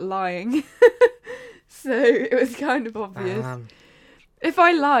very good at lying. So it was kind of obvious. If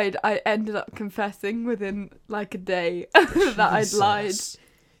I lied, I ended up confessing within like a day that I'd lied. Jesus.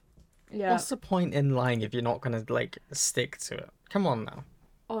 Yeah. What's the point in lying if you're not gonna like stick to it? Come on now.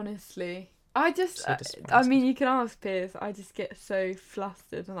 Honestly. I just, So I disappointed. mean, you can ask Piers. I just get so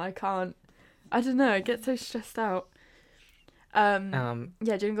flustered and I can't, I don't know, I get so stressed out. Yeah, do you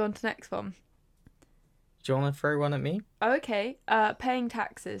want to go on to the next one? Do you want to throw one at me? Okay. Paying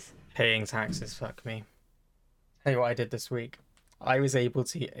taxes. Paying taxes, fuck me. Tell you what I did this week. I was able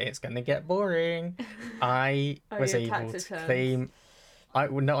to. It's gonna get boring. I was your able tax to returns. claim.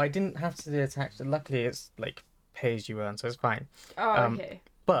 No, I didn't have to do a tax. Luckily, it's like pay as you earn, so it's fine. Oh, okay.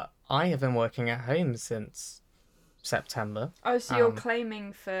 But I have been working at home since September, Oh, so you're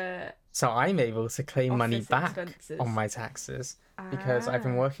claiming for so I'm able to claim money office back expenses. on my taxes because I've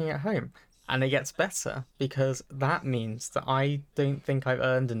been Ah. working at home. And it gets better because that means that I don't think I've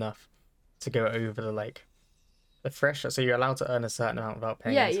earned enough to go over the threshold. So you're allowed to earn a certain amount without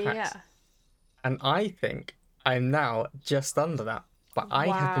paying Yeah, any yeah, tax. yeah. And I think I'm now just under that. But I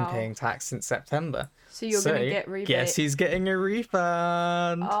have been Wow. paying tax since September. So you're gonna get rebate. Guess who's getting a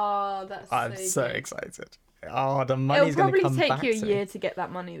refund? Oh, that's I'm so good. excited. Oh, the It'll money's going to probably come take back you a to year me. to get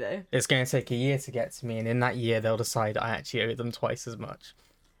that money, though. It's going to take a year to get to me, and in that year they'll decide I actually owe them twice as much.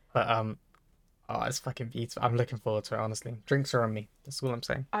 But oh, it's fucking beautiful. I'm looking forward to it, honestly. Drinks are on me. That's all I'm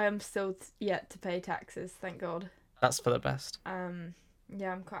saying. I am still yet to pay taxes, thank God. That's for the best.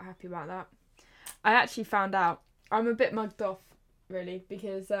 Yeah, I'm quite happy about that. I actually found out I'm a bit mugged off, really,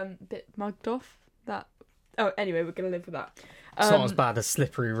 because bit mugged off that. Oh, anyway, we're gonna live with that. It's not as bad as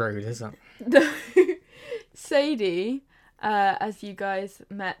Slippery Road, is it? Sadie, as you guys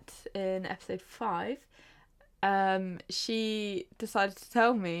met in episode 5, she decided to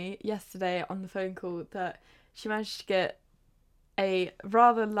tell me yesterday on the phone call that she managed to get a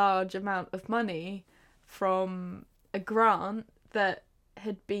rather large amount of money from a grant that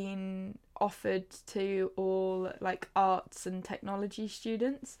had been offered to all like arts and technology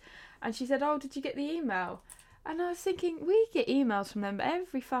students. And she said, "Oh, did you get the email?" And I was thinking, we get emails from them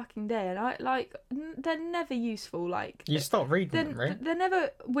every fucking day, and they're never useful. Like, You stop reading them, they're right? they're never.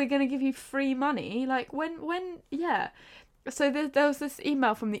 We're gonna give you free money. Like yeah. So there was this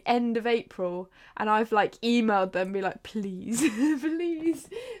email from the end of April, and I've like emailed them, be like, please,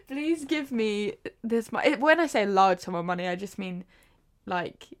 please give me this money. When I say large sum of money, I just mean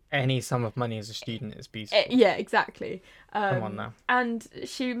like Any sum of money as a student is beautiful. yeah, exactly. Come on now. And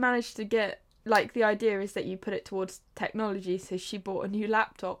she managed to get, like, the idea is that you put it towards technology, so she bought a new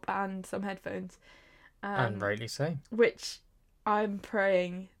laptop and some headphones. And rightly so. Which I'm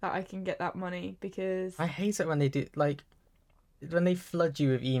praying that I can get that money, because I hate it when they do, like, when they flood you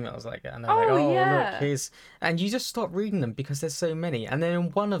with emails like that. And they're Oh, like, oh, yeah. look, here's... And you just stop reading them because there's so many. And then in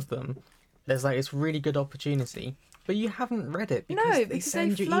one of them, there's, like, this really good opportunity. But you haven't read it because No, they because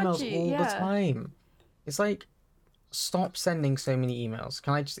send they you flood emails you, all the yeah. time. It's like, stop sending so many emails.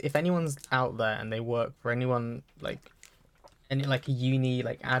 Can I just... If anyone's out there and they work for anyone, like a uni,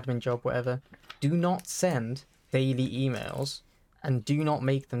 like, admin job, whatever, do not send daily emails and do not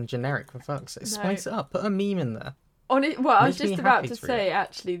make them generic, for fuck's sake. No. Spice it up. Put a meme in there. I was Makes me just about happy to to say,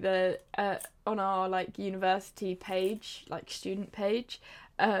 actually, on our like university page, like student page,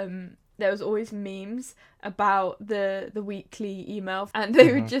 there was always memes about the weekly email, and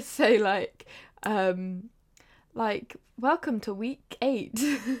they would just say like welcome to week 8.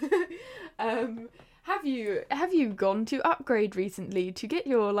 Have you gone to upgrade recently to get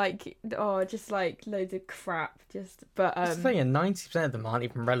your just like loads of crap, but That's the thing, and 90% of them aren't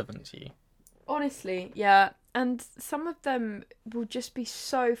even relevant to you. honestly, yeah. And some of them will just be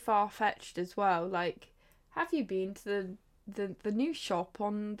so far-fetched as well. Like, have you been to the new shop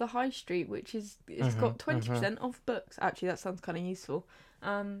on the high street, which it's got 20% off books? Actually, that sounds kind of useful.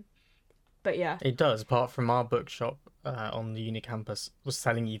 But yeah. It does, apart from our bookshop on the uni campus was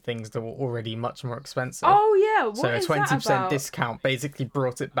selling you things that were already much more expensive. Oh yeah, what so a is 20% that about? discount basically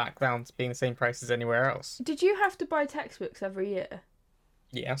brought it back down to being the same price as anywhere else. Did you have to buy textbooks every year?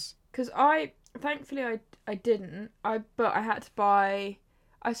 Yes. Because thankfully I didn't. But I had to buy.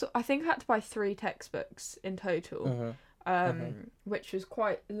 I think I had to buy 3 textbooks in total, which was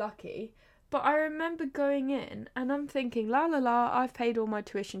quite lucky. But I remember going in and I'm thinking, la la la, I've paid all my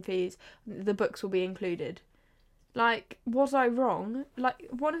tuition fees. The books will be included. Like, was I wrong? Like,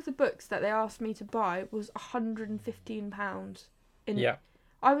 one of the books that they asked me to buy was £115. Yeah.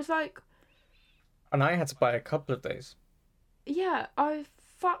 I was like, And I had to buy a couple of those. yeah,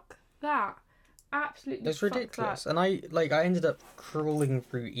 fuck that. Absolutely. It's fuck ridiculous. that. And I ended up crawling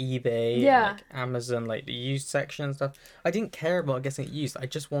through eBay, Yeah. like Amazon, like the used section and stuff. I didn't care about getting it used. I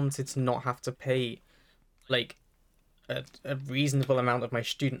just wanted to not have to pay like a reasonable amount of my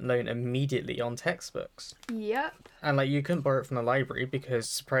student loan immediately on textbooks. Yep. And like you couldn't borrow it from the library because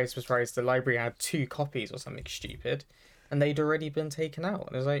surprise surprise the library had 2 copies or something stupid and they'd already been taken out.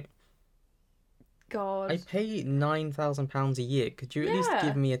 And it was like, God. I pay £9,000 a year. Could you at least Yeah.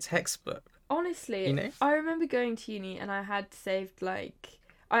 give me a textbook? Honestly, You I remember going to uni and I had saved like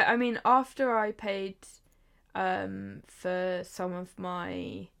I mean after I paid for some of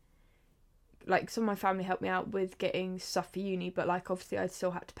my family helped me out with getting stuff for uni, but like obviously I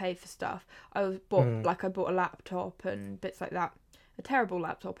still had to pay for stuff. I bought a laptop and bits like that. A terrible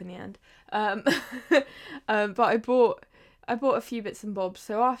laptop in the end. But I bought a few bits and bobs.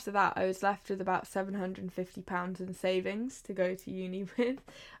 So after that, I was left with about £750 in savings to go to uni with.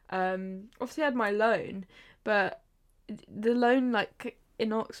 Obviously I had my loan, but the loan like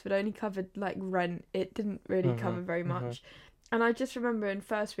in Oxford only covered like rent. It didn't really cover very much. And I just remember in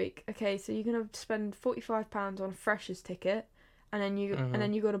first week, okay, so you're gonna spend £45 on a freshers ticket, and then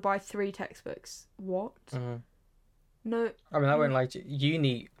you got to buy 3 textbooks. What? No. I mean, I won't lie to you.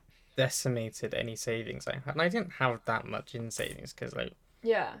 Uni decimated any savings I had, and I didn't have that much in savings because like.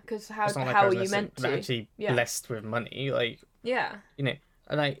 Yeah, because how like are you meant to? Actually blessed with money, like. Yeah. You know,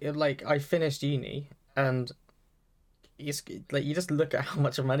 and I finished uni, and it's like you just look at how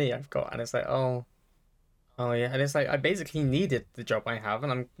much money I've got, and it's like oh yeah, and it's like I basically needed the job I have,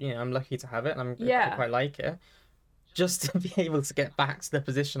 and I'm lucky to have it, and I quite like it, just to be able to get back to the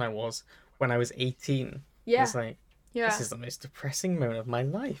position I was when I was 18. Yeah, it's like this is the most depressing moment of my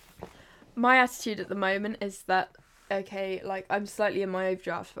life. My attitude at the moment is that okay, like I'm slightly in my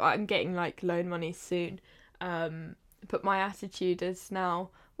overdraft, but I'm getting like loan money soon. But my attitude is now,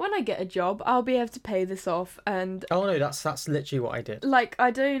 when I get a job, I'll be able to pay this off. And oh no, that's literally what I did. Like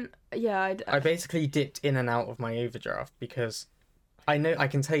I don't, yeah. I basically dipped in and out of my overdraft because I know I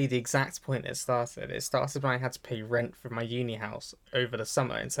can tell you the exact point it started. It started when I had to pay rent for my uni house over the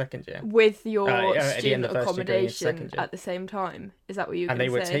summer in second year with your student accommodation at the same time. Is that what you were going to say?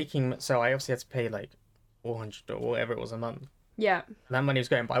 And they were taking, so I obviously had to pay like 400 or whatever it was a month. Yeah. And that money was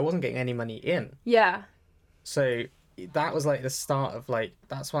going, but I wasn't getting any money in. Yeah. So that was like the start of like,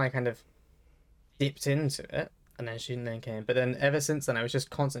 that's when I kind of dipped into it, and then student loan came. But then ever since then, I was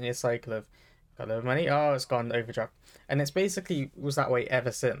just constantly a cycle of got a little money, oh, it's gone overdraft, and it's basically was that way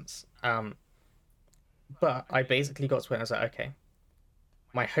ever since. But I basically got to it and I was like, okay,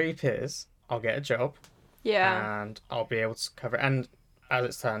 my hope is I'll get a job, and I'll be able to cover it. And as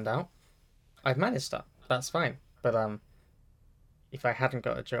it's turned out, I've managed that. That's fine. But if I hadn't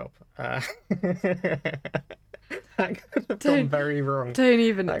got a job, that could have gone very wrong. Don't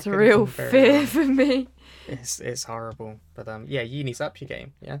even. It's a real fear for me. It's horrible. But yeah, uni's up your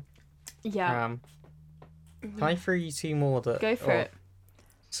game. Yeah. Yeah. Can I throw you 2 more that? Go for it.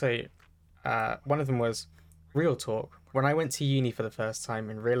 So, one of them was real talk. When I went to uni for the first time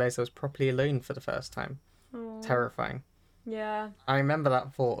and realised I was properly alone for the first time. Aww. Terrifying. Yeah. I remember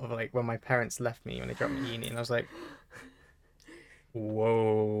that thought of like when my parents left me when they dropped me uni, and I was like,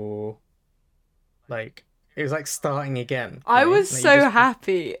 whoa. Like, it was like starting again. I was so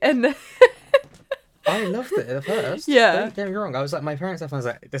happy, and I loved it at first. Yeah. Don't get me wrong. I was like, my parents left, and I was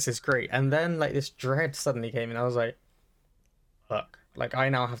like, this is great. And then like this dread suddenly came, and I was like, fuck. Like, I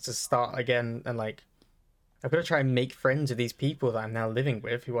now have to start again, and like, I've got to try and make friends with these people that I'm now living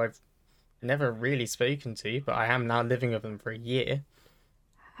with, who I've never really spoken to, but I am now living with them for a year.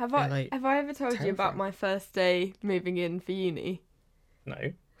 Have I ever told you about my first day moving in for uni?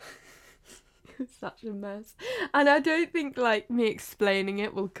 No. Such a mess. And I don't think like me explaining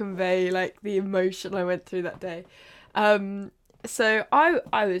it will convey like the emotion I went through that day. So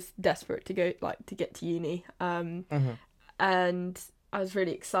I was desperate to go to get to uni. And I was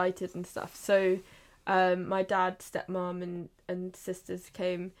really excited and stuff. So my dad, stepmom and sisters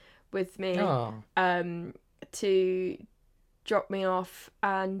came with me to drop me off,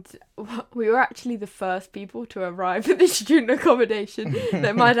 and we were actually the first people to arrive at the student accommodation.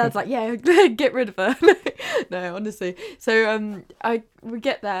 No, my dad's like, yeah, get rid of her. No, honestly. So we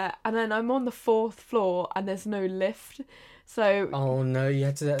get there, and then I'm on the 4th floor, and there's no lift. So oh no, you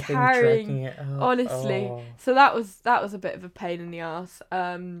had to that thing tracking it up. Honestly, so that was a bit of a pain in the ass.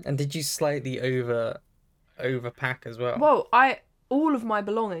 And did you slightly overpack as well? Well, all of my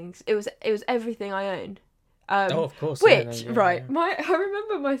belongings. It was everything I owned. Of course. I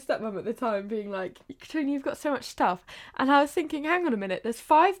remember my stepmom at the time being like, Katrina, you've got so much stuff. And I was thinking, hang on a minute, there's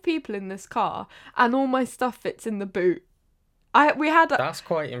 5 people in this car and all my stuff fits in the boot. That's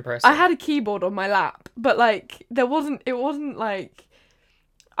quite impressive. I had a keyboard on my lap, but like it wasn't like,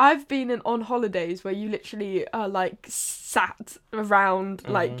 I've been on holidays where you literally are like sat around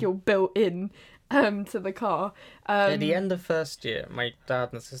like you're built in to the car. At the end of first year, my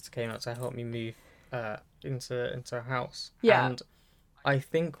dad and sister came out to help me move into a house. Yeah. And I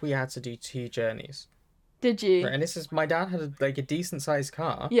think we had to do 2 journeys. Did you? Right, and this is, my dad had a decent sized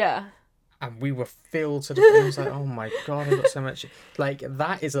car. Yeah. and we were filled to the brim. I was like, oh my god, I've got so much. Like,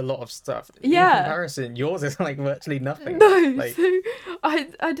 that is a lot of stuff. Yeah. In comparison, yours is like virtually nothing. No, Like, so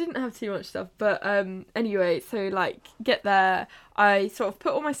I didn't have too much stuff, but anyway, so like get there, I sort of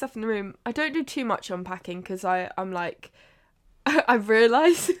put all my stuff in the room. I don't do too much unpacking because I'm like I've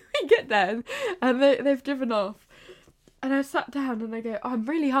realised we get there and they've driven off, and I sat down and I go, I'm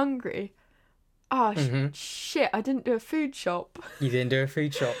really hungry. Oh shit! I didn't do a food shop. you didn't do a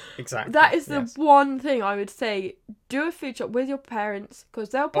food shop, exactly. That is the one thing I would say. Do a food shop with your parents because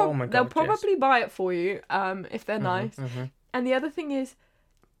they'll probably buy it for you if they're nice. And the other thing is,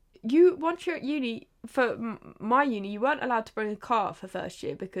 once you're at uni, for my uni, you weren't allowed to bring a car for first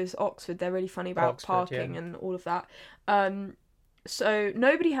year because Oxford, they're really funny about parking and all of that. So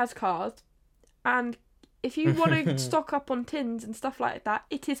nobody has cars, and if you want to stock up on tins and stuff like that,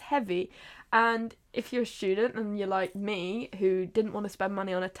 it is heavy. And if you're a student and you're like me, who didn't want to spend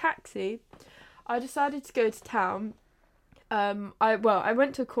money on a taxi, I decided to go to town. I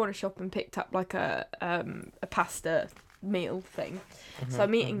went to a corner shop and picked up like a pasta meal thing. So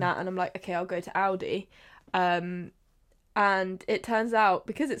I'm eating that and I'm like, okay, I'll go to Aldi. And it turns out,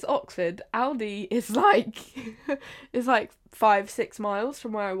 because it's Oxford, Aldi is like 5-6 miles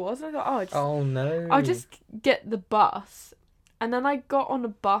from where I was. And I thought, oh no, I'll just get the bus. And then I got on a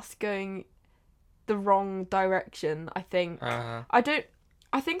bus going the wrong direction, I think. I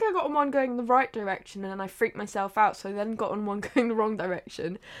think I got on one going the right direction and then I freaked myself out, so I then got on one going the wrong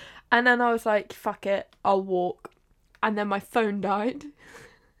direction. And then I was like, fuck it, I'll walk. And then my phone died.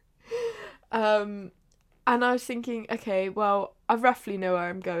 And I was thinking, okay, well, I roughly know where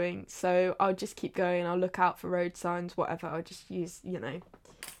I'm going, so I'll just keep going. I'll look out for road signs, whatever. I'll just use,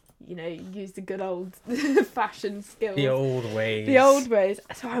 use the good old fashion skills. The old ways. The old ways.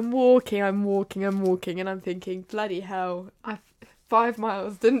 So I'm walking, and I'm thinking, bloody hell, 5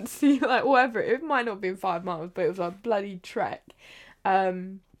 miles didn't seem like whatever. It might not have been 5 miles, but it was a bloody trek.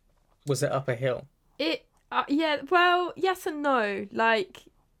 Was it up a hill? Yeah, well, yes and no. Like,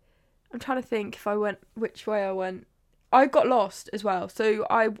 I'm trying to think which way I went. I got lost as well. So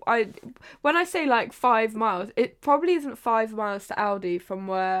I when I say like 5 miles, it probably isn't 5 miles to Aldi from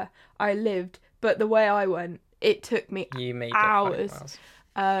where I lived, but the way I went, it took me hours.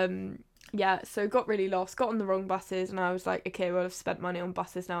 5 miles. Yeah, so got really lost, got on the wrong buses, and I was like, okay, well, I've spent money on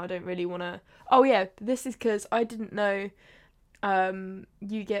buses now. I don't really want to. Oh yeah, this is because I didn't know.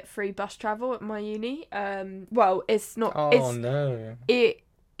 You get free bus travel at my uni. Well, it's not. Oh no.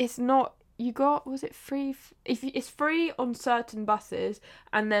 It's not. You got, was it free? It's free on certain buses,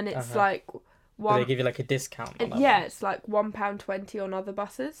 and then it's like one. Do they give you like a discount? Yeah, it's like £1.20 on other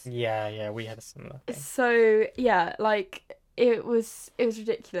buses. Yeah, we had a similar thing. So yeah, like it was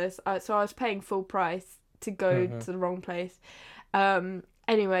ridiculous. So I was paying full price to go to the wrong place.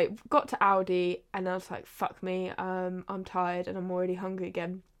 Anyway, got to Aldi and I was like, fuck me, I'm tired and I'm already hungry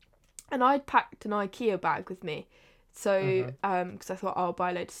again. And I'd packed an IKEA bag with me. So, because I thought I'll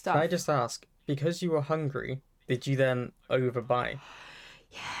buy a load of stuff. Can I just ask, because you were hungry, did you then overbuy?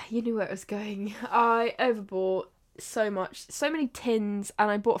 Yeah, you knew where it was going. I overbought so much, so many tins, and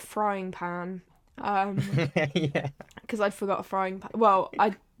I bought a frying pan. Yeah. Because I'd forgot a frying pan. Well,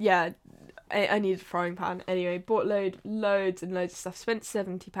 I needed a frying pan. Anyway, bought loads and loads of stuff. Spent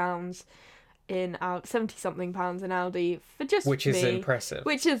 £70 in 70-something pounds in Aldi for just Which is me. impressive.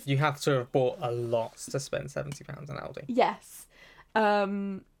 Which is, you have to have bought a lot to spend £70 in Aldi. Yes.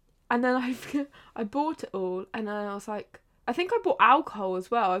 And then I bought it all, and then I was like, I think I bought alcohol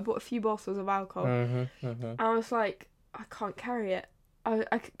as well. I bought a few bottles of alcohol. And I was like, I can't carry it.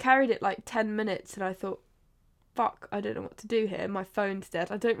 I carried it like 10 minutes, and I thought, fuck, I don't know what to do here. My phone's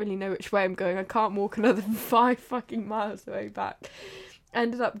dead. I don't really know which way I'm going. I can't walk another 5 fucking miles the way back.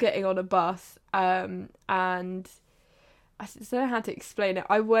 Ended up getting on a bus, and I don't know how to explain it.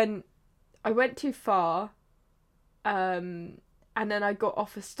 I went too far, and then I got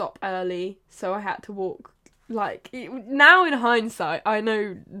off a stop early, so I had to walk. Like, now in hindsight, I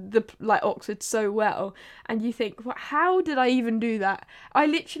know Oxford so well, and you think, well, how did I even do that? I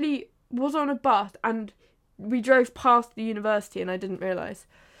literally was on a bus and we drove past the university and I didn't realise.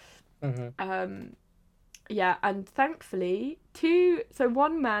 Yeah, and thankfully,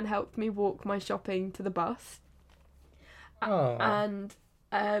 one man helped me walk my shopping to the bus. Oh.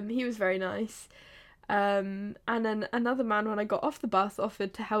 And he was very nice. And then another man, when I got off the bus,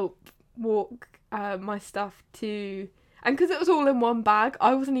 offered to help walk my stuff to... And because it was all in one bag,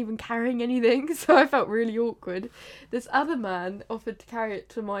 I wasn't even carrying anything, so I felt really awkward. This other man offered to carry it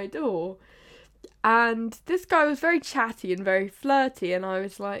to my door. And this guy was very chatty and very flirty, and I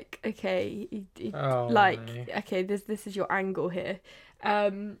was like, okay, okay, this is your angle here.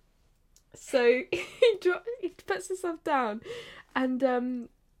 So he puts himself down, and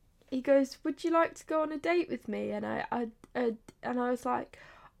he goes, "Would you like to go on a date with me?" And I was like,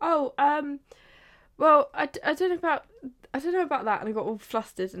 "Oh, well, I don't know about that," and I got all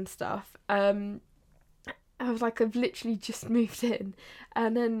flustered and stuff. I was like, "I've literally just moved in,"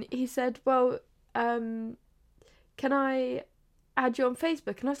 and then he said, "Well, can I add you on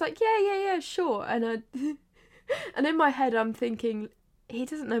Facebook?" And I was like, "Yeah, sure." And in my head, I'm thinking, he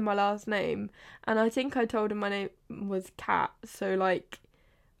doesn't know my last name, and I think I told him my name was Kat, so like,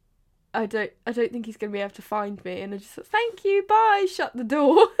 I don't think he's gonna be able to find me. And I just thought, "Thank you, bye," shut the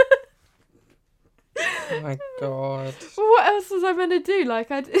door. Oh my god. What else was I meant to do? Like,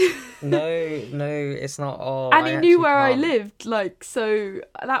 No, it's not all. and I he knew actually where I can't. lived, like, so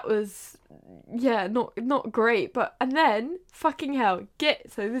that was, yeah, not great. But and then fucking hell,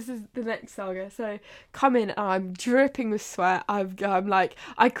 so this is the next saga. So come in, and I'm dripping with sweat. I'm like,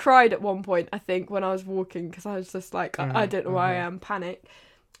 I cried at one point, I think, when I was walking, because I was just like, I don't know where I am, panic.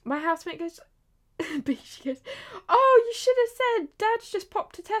 My housemate goes, she goes, "Oh, you should have said Dad's just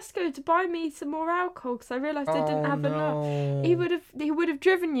popped to Tesco to buy me some more alcohol because I realised I didn't Oh have enough." no. He would have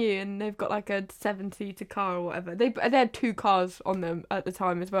driven you, and they've got like a 7-seater car or whatever. They had 2 cars on them at the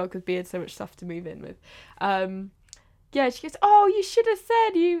time as well because B had so much stuff to move in with. Yeah, she goes, "Oh, you should have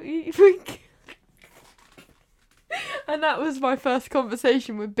said you." And that was my first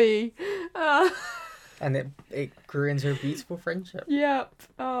conversation with B. And it grew into a beautiful friendship. Yep.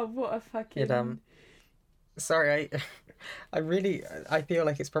 Oh, what a fucking. Sorry, I feel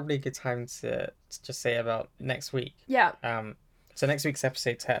like it's probably a good time to just say about next week. Yeah. So next week's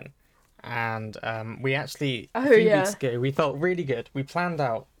episode 10, and we actually a Oh, few yeah. weeks ago we felt really good. We planned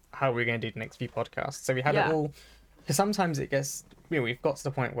out how we were going to do the next few podcasts, so we had it Yeah. all. Because sometimes it gets, we've got to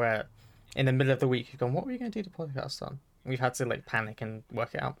the point where in the middle of the week you've gone, what were we going to do the podcast on? We've had to like panic and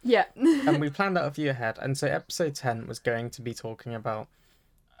work it out. Yeah. And we planned out a few ahead, and so episode 10 was going to be talking about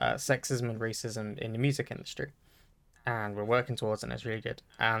sexism and racism in the music industry, and we're working towards it, and it's really good.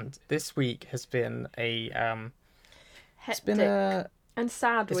 And this week has been a it's been a and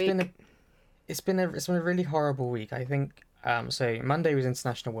sad it's week. been a really horrible week, I think. So Monday was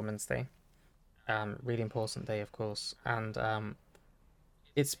International Women's Day, really important day, of course, and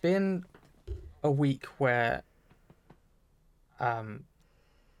it's been a week where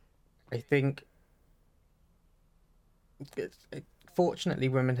I think fortunately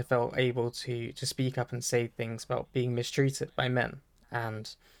women have felt able to speak up and say things about being mistreated by men,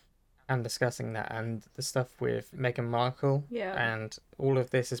 and discussing that, and the stuff with Meghan Markle. Yeah. And all of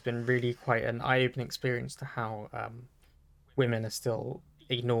this has been really quite an eye-opening experience to how women are still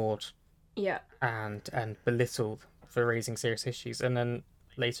ignored Yeah. and belittled for raising serious issues. And then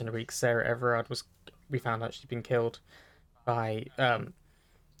later in the week, Sarah Everard we found out she'd been killed by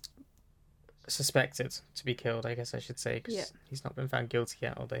suspected to be killed, I guess I should say, because he's not been found guilty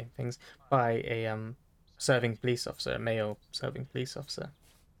yet, or things, by a serving police officer, a male serving police officer.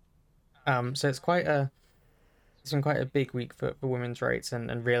 So it's been quite a big week for women's rights,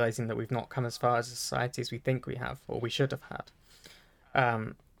 and realizing that we've not come as far as a society as we think we have, or we should have had.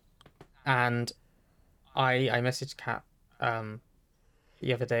 And I messaged Kat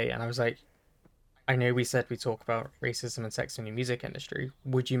the other day, and I was like, I know we said we talk about racism and sexism in the music industry.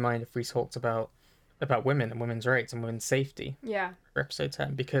 Would you mind if we talked about women and women's rights and women's safety? Yeah. For episode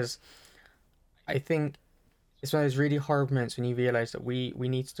 10, because I think it's one of those really horrible moments when you realise that we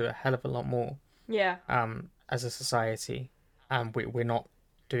need to do a hell of a lot more. Yeah. As a society, and we're not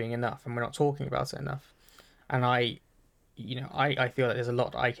doing enough, and we're not talking about it enough. And I feel that there's a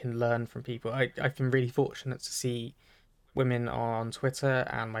lot I can learn from people. I've been really fortunate to see women on Twitter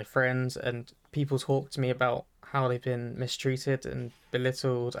and my friends and people talk to me about how they've been mistreated and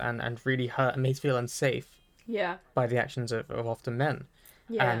belittled and really hurt and made to feel unsafe. Yeah. By the actions of often men.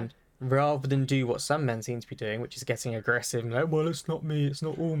 Yeah. And rather than do what some men seem to be doing, which is getting aggressive and like, well, it's not me, it's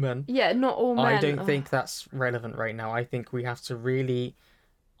not all men. Yeah, not all men. I don't think that's relevant right now. I think we have to really...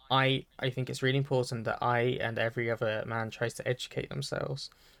 I think it's really important that I and every other man tries to educate themselves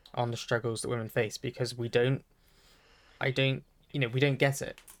on the struggles that women face, because we don't get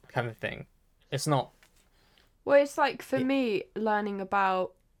it, kind of thing. It's not... Well, it's like, for me, learning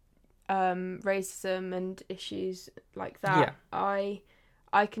about racism and issues like that, I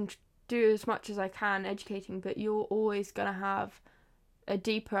can do as much as I can educating, but you're always going to have a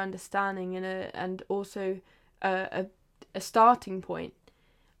deeper understanding and also a starting point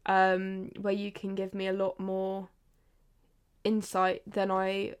where you can give me a lot more insight than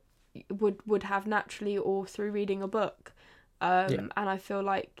I would have naturally or through reading a book. And I feel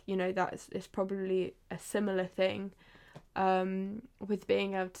like, it's probably a similar thing with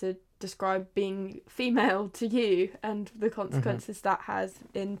being able to describe being female to you and the consequences that has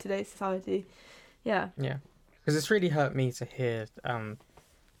in today's society. Yeah. Yeah, because it's really hurt me to hear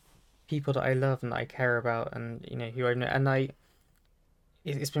people that I love and that I care about, and who I know, and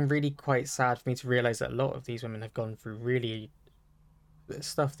it's been really quite sad for me to realize that a lot of these women have gone through really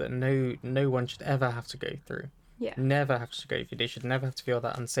stuff that no one should ever have to go through. Yeah. Never have to go through. They should never have to feel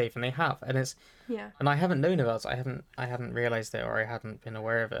that unsafe, and they have. And Yeah. and I haven't known about it. I hadn't realized it, or I hadn't been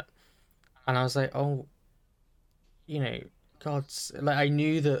aware of it. And I was like, oh, God's, like, I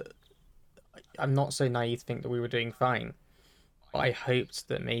knew that. I'm not so naive to think that we were doing fine, but I hoped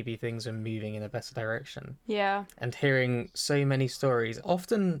that maybe things were moving in a better direction. Yeah. And hearing so many stories,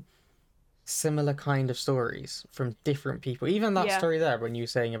 often similar kind of stories from different people. Even that story there, when you were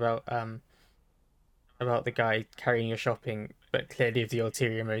saying about the guy carrying your shopping, but clearly with the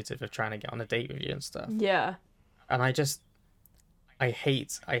ulterior motive of trying to get on a date with you and stuff. Yeah. And I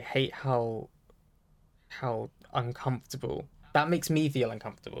hate how uncomfortable that makes me feel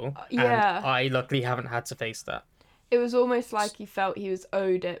uncomfortable. Yeah. And I luckily haven't had to face that. It was almost like he felt he was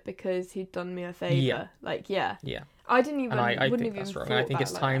owed it because he'd done me a favour. Yeah. Like, yeah. Yeah. I didn't even. And I wouldn't think have that's even wrong. thought I think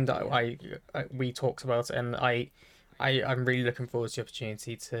it's like time that yeah. we talked about it, and I'm really looking forward to the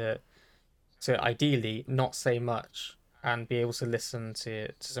opportunity to ideally not say much and be able to listen to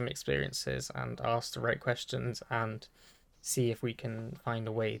some experiences and ask the right questions and see if we can find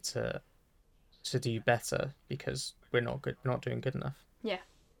a way to do better, because we're not doing good enough. Yeah.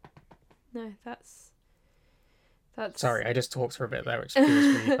 No, that's. Sorry, I just talked for a bit there, which feels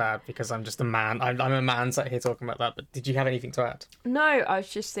really bad because I'm just a man. I'm a man sat here talking about that. But did you have anything to add? No, I was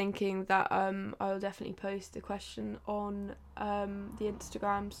just thinking that I'll definitely post a question on the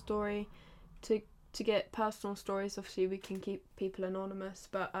Instagram story to get personal stories. Obviously, we can keep people anonymous,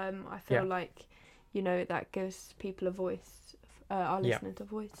 but I feel like that gives people a voice. Our listeners a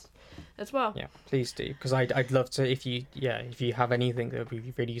voice as well. Yeah, please do, because I'd love to. If you have anything that would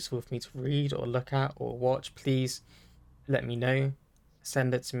be really useful for me to read or look at or watch, please let me know.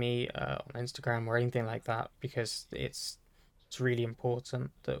 Send it to me on Instagram or anything like that, because it's really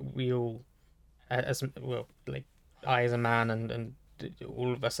important that we all, I as a man and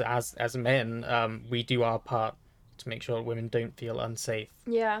all of us as men, we do our part to make sure women don't feel unsafe.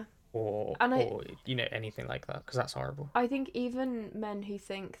 Yeah. Or anything like that, because that's horrible. I think even men who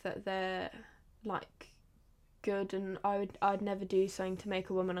think that they're like good and I'd never do something to make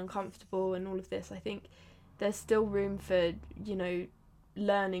a woman uncomfortable and all of this, I think there's still room for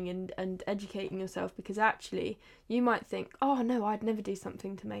learning and educating yourself, because actually you might think, oh no, I'd never do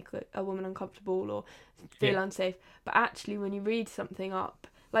something to make a woman uncomfortable or feel unsafe, but actually when you read something up,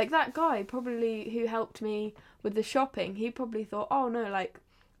 like that guy probably who helped me with the shopping, he probably thought, oh no, like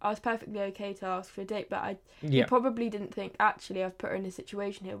I was perfectly okay to ask for a date, but he probably didn't think, actually, I've put her in a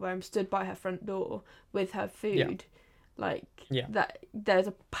situation here where I'm stood by her front door with her food. That there's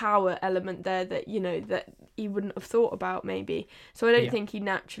a power element there that, that he wouldn't have thought about maybe. So I don't think he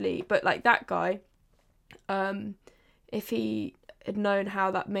naturally, but like that guy, if he had known how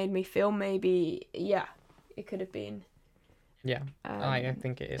that made me feel, maybe, it could have been. Yeah, I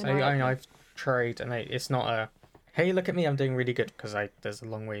think it is. I mean, I've tried, and it's not a, hey, look at me, I'm doing really good, because there's a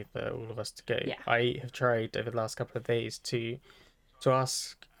long way for all of us to go. Yeah. I have tried over the last couple of days to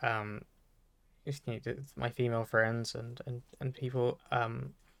ask my female friends and people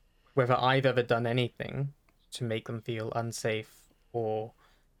whether I've ever done anything to make them feel unsafe or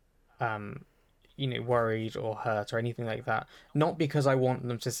worried or hurt or anything like that. Not because I want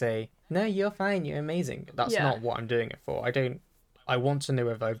them to say, no, you're fine, you're amazing. That's not what I'm doing it for. I want to know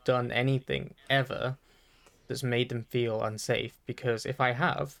if I've done anything ever that's made them feel unsafe, because if I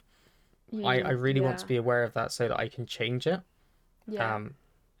have, I really want to be aware of that so that I can change it.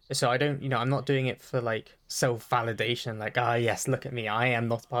 So I don't, I'm not doing it for like self-validation, like, yes, look at me, I am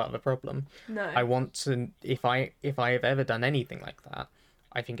not part of the problem. No. I want to, if I have ever done anything like that,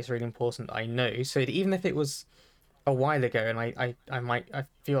 I think it's really important that I know, so that even if it was a while ago and I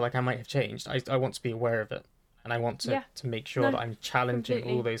feel like I might have changed, I want to be aware of it, and I want to make sure that I'm challenging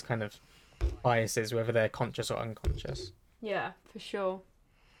all those kind of biases, whether they're conscious or unconscious. Yeah, for sure.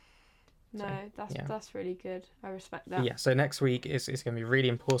 No, that's really good. I respect that. Yeah, so next week is going to be a really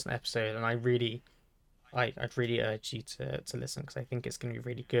important episode, and I'd really urge you to listen, because I think it's going to be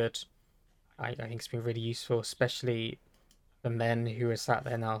really good. I think it's been really useful, especially for men who are sat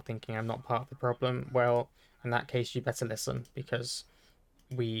there now thinking, I'm not part of the problem. Well, in that case, you better listen, because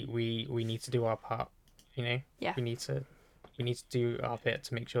we need to do our part. Yeah. We need to do our bit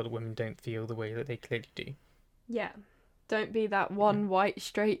to make sure that women don't feel the way that they clearly do. Yeah, Don't be that one white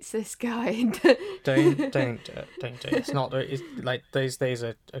straight cis guy. Don't do it. It's not. It's like those days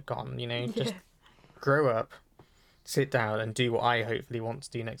are gone. You know, just grow up, sit down, and do what I hopefully want to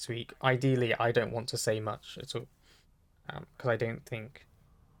do next week. Ideally, I don't want to say much at all, because I don't think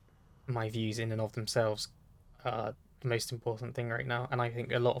my views in and of themselves are the most important thing right now. And I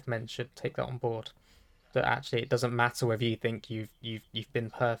think a lot of men should take that on board. That actually, it doesn't matter whether you think you've been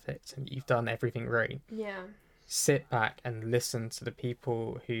perfect and you've done everything right. Yeah. Sit back and listen to the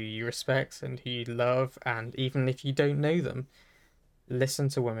people who you respect and who you love, and even if you don't know them, listen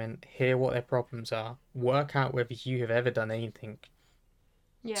to women, hear what their problems are, work out whether you have ever done anything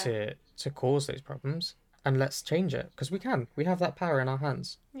to cause those problems, and let's change it, because we can. We have that power in our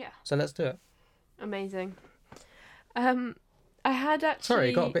hands. Yeah. So let's do it. Amazing. I had actually... Sorry,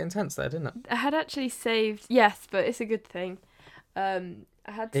 it got a bit intense there, didn't it? I had actually saved... Yes, but it's a good thing.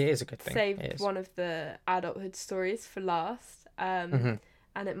 It is a good thing. Saved one of the adulthood stories for last. And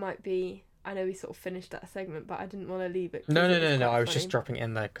it might be... I know we sort of finished that segment, but I didn't want to leave it. No. I was just dropping it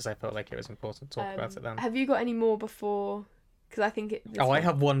in there because I felt like it was important to talk about it then. Have you got any more before? Because I think it... I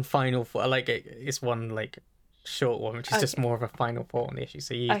have one final... It's one, like, short one, which is just more of a final thought on the issue.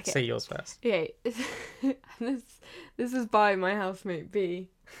 So you say yours first. Okay. This is by my housemate B,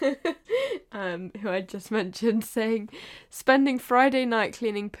 who I just mentioned, saying, spending Friday night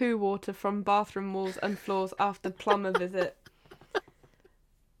cleaning poo water from bathroom walls and floors after plumber visit.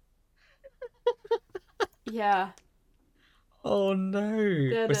 Yeah. Oh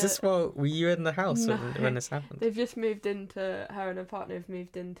no! Was this while were you in the house when this happened? They've just moved into her and her partner have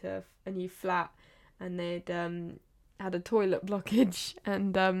moved into a new flat, and they'd had a toilet blockage,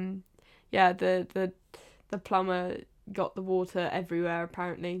 and the plumber got the water everywhere,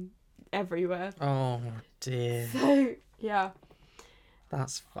 apparently everywhere. Oh dear. So yeah.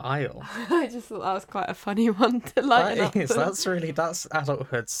 That's vile. I just thought that was quite a funny one to lighten up. That's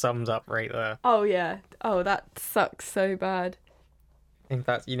adulthood summed up right there. Oh yeah. Oh, that sucks so bad. In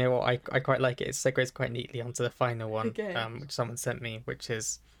fact, you know what? I quite like it. It segues quite neatly onto the final one, okay. Which someone sent me, which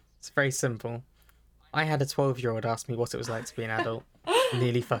is, it's very simple. I had a 12-year-old ask me what it was like to be an adult.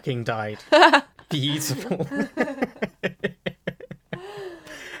 Nearly fucking died. Beautiful.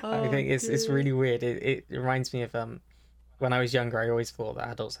 I think it's really weird. It reminds me of when I was younger, I always thought that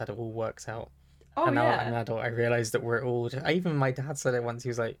adults had it all worked out. Oh, and now that I'm an adult, I realised that we're all... Even my dad said it once. He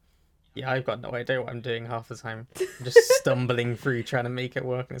was like, yeah, I've got no idea what I'm doing half the time. I'm just stumbling through trying to make it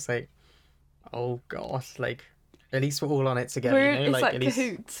work. And it's like, oh, gosh. Like, at least we're all on it together. It's like at least...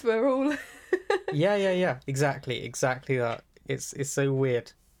 cahoots. We're all... yeah. Exactly that. It's so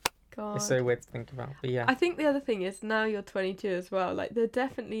weird. God. It's so weird to think about. But yeah. I think the other thing is, now you're 22 as well. Like, there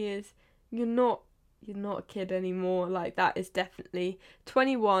definitely is... You're not a kid anymore. Like, that is definitely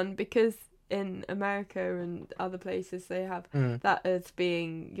 21, because in America and other places they have that as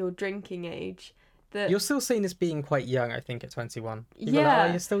being your drinking age. You're still seen as being quite young, I think, at 21. People yeah. Are like,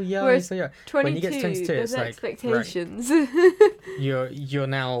 oh, you're still young. Whereas you're still young. 22, when you get to 22, it's like expectations. Right. You're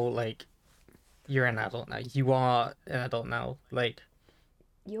now like, you're an adult now. You are an adult now. Like,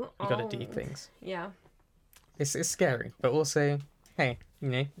 you got to do things. Yeah. It's scary, but also, hey, you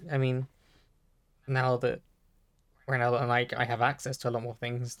know, I mean, now that we're an adult and I have access to a lot more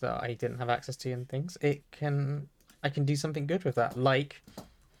things that I didn't have access to and things, I can do something good with that. Like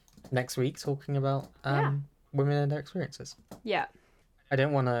next week, talking about women and their experiences. Yeah. I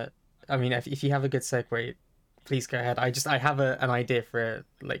don't want to. I mean, if you have a good segue, please go ahead. I have an idea for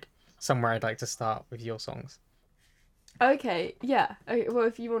like somewhere I'd like to start with your songs. Okay. Yeah. Okay, well,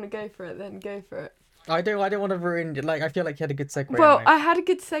 if you want to go for it, then go for it. I don't want to ruin. Like, I feel like you had a good segue. Well, I had a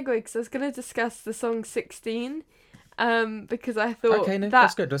good segue because I was going to discuss the song 16. Because I thought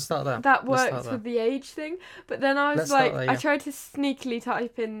that's good. Let's start there. That works with the age thing. But then I was I tried to sneakily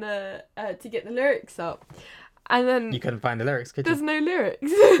type in the to get the lyrics up, and then you couldn't find the lyrics, could you? There's no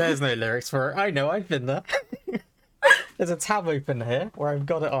lyrics. There's no lyrics for it. I know. I've been there. There's a tab open here where I've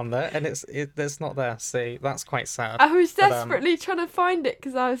got it on there, and it's not there. So that's quite sad. I was desperately trying to find it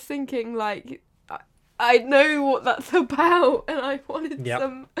because I was thinking like I know what that's about, and I wanted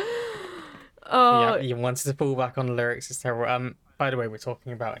some. Oh. Yeah, you wanted to pull back on the lyrics. It's terrible. By the way, we're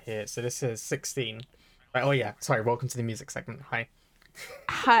talking about here. So this is 16. Oh yeah, sorry. Welcome to the music segment. Hi.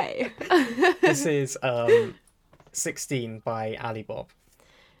 Hi. This is 16 by Ali Bob.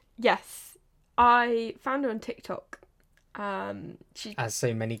 Yes, I found her on TikTok. As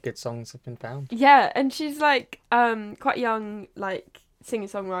so many good songs have been found. Yeah, and she's like quite young, like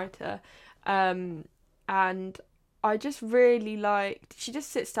singer-songwriter, and I just really liked... She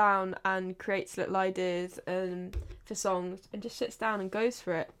just sits down and creates little ideas for songs and just sits down and goes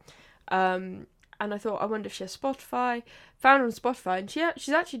for it. And and I thought, I wonder if she has Spotify. Found her on Spotify, and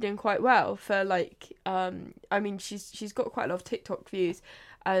she's actually doing quite well for like. I mean, she's got quite a lot of TikTok views,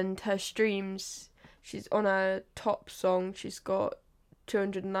 and her streams. She's on a top song. She's got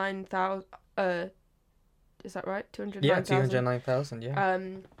 209,000. Is that right? 209,000. Yeah, 209,000. Yeah.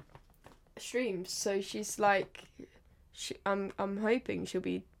 Streams. So she's like, I'm hoping she'll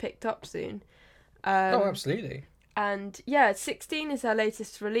be picked up soon. Oh, absolutely. And yeah, 16 is her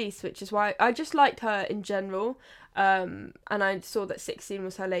latest release, which is why I just liked her in general. And I saw that 16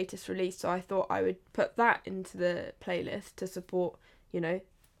 was her latest release, so I thought I would put that into the playlist to support,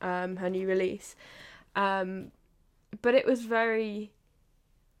 her new release. But it was very,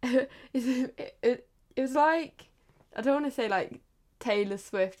 it was like, I don't want to say like Taylor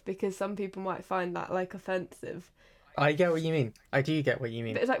Swift, because some people might find that like offensive. I get what you mean. I do get what you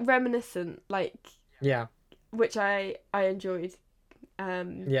mean. But it's like reminiscent, like, Yeah. which I enjoyed.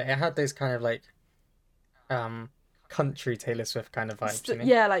 Yeah, it had those kind of like country Taylor Swift kind of vibes.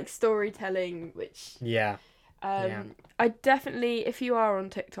 Yeah, like storytelling, which Yeah. I definitely, if you are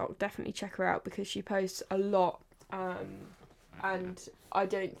on TikTok, definitely check her out, because she posts a lot, and I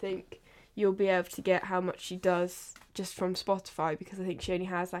don't think you'll be able to get how much she does just from Spotify, because I think she only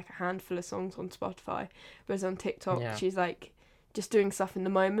has like a handful of songs on Spotify, whereas on TikTok she's like just doing stuff in the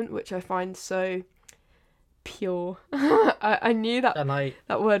moment, which I find so pure. I knew that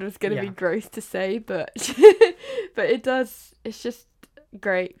that word was going to be gross to say, but but it's just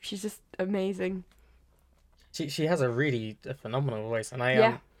great. She's just amazing. She has a phenomenal voice, and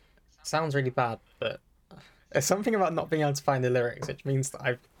I sounds really bad, but there's something about not being able to find the lyrics, which means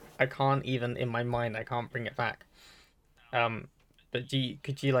that I can't even, in my mind, I can't bring it back. But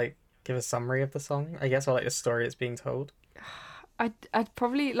could you like give a summary of the song, I guess, or like the story it's being told? I'd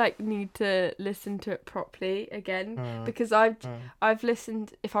probably like need to listen to it properly again, because I've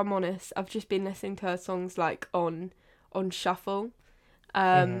listened, if I'm honest, I've just been listening to her songs like on shuffle.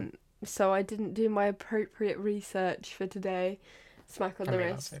 So I didn't do my appropriate research for today. Smack on the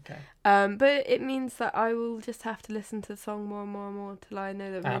wrist. That's okay. But it means that I will just have to listen to the song more and more and more till I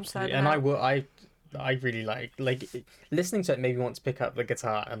know that we're inside. And I really like listening to it. Made me want to pick up the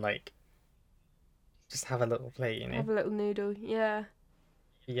guitar and like just have a little play. Have a little noodle. Yeah.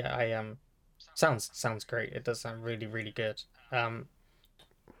 Yeah, I sounds great. It does sound really, really good. Where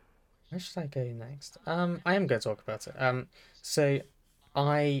should I go next? I am going to talk about it. So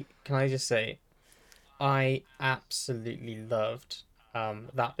I just say, I absolutely loved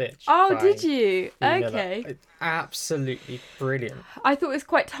That Bitch. Oh, did you? Miller. Okay. It's absolutely brilliant. I thought it was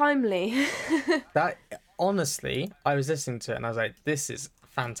quite timely. That honestly, I was listening to it and I was like, this is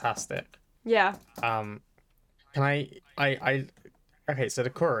fantastic. Yeah. Can I okay, so the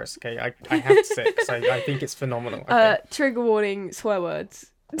chorus, okay, I have to say, because I think it's phenomenal. Okay? Trigger warning, swear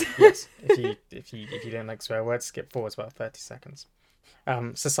words. Yes, if you don't like swear words, skip forward about 30 seconds.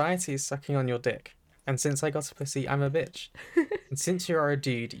 Society is sucking on your dick, and since I got a pussy, I'm a bitch. And since you are a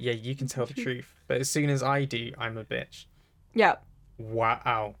dude, yeah, you can tell the truth. But as soon as I do, I'm a bitch. Yeah.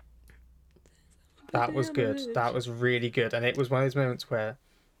 Wow. That was good. That was really good, and it was one of those moments where.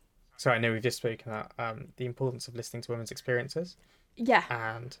 So I know we've just spoken about the importance of listening to women's experiences. Yeah.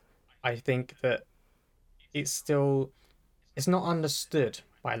 And I think that it's not understood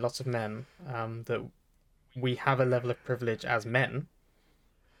by a lot of men that we have a level of privilege as men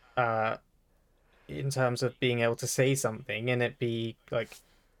in terms of being able to say something and it be like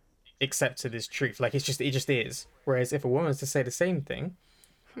accepted as truth. Like it just is. Whereas if a woman is to say the same thing,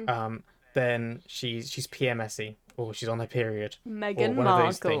 then she's PMSy or she's on her period. Meghan or one Markle. of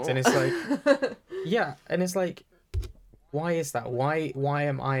those things. And it's like yeah, and it's like, why is that? Why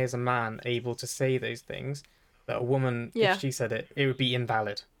am I as a man able to say those things that a woman, if she said it would be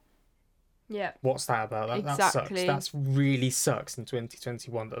invalid? Yeah. What's that about? Exactly. That sucks. That really sucks in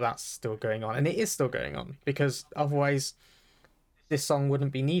 2021 that's still going on. And it is still going on, because otherwise this song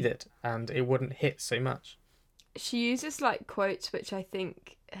wouldn't be needed and it wouldn't hit so much. She uses like quotes which I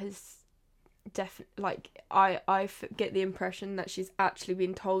think has definitely, like, I get the impression that she's actually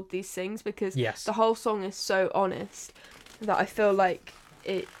been told these things, because the whole song is so honest that I feel like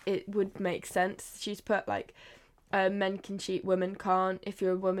it would make sense. She's put like men can cheat, women can't. If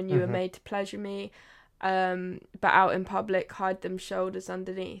you're a woman, you were made to pleasure me. But out in public, hide them shoulders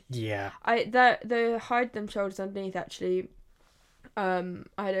underneath. Yeah. The hide them shoulders underneath, actually, I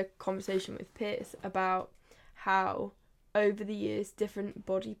had a conversation with Pierce about how over the years different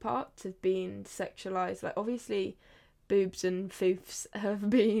body parts have been sexualized. Like obviously boobs and foofs have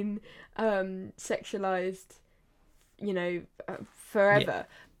been sexualized, forever.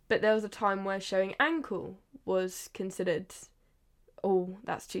 But there was a time where showing ankle was considered oh,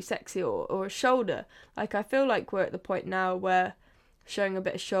 that's too sexy, or a shoulder. Like, I feel like we're at the point now where showing a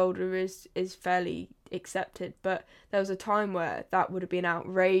bit of shoulder is fairly accepted, but there was a time where that would have been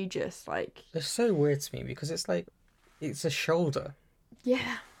outrageous. Like, It's so weird to me because it's like, it's a shoulder.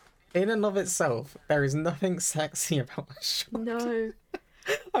 yeah, In and of itself, there is nothing sexy about a shoulder. no,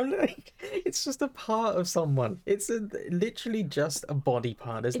 I'm like, it's just a part of someone. It's literally just a body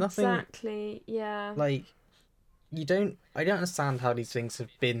part. There's nothing exactly, yeah, like, I don't understand how these things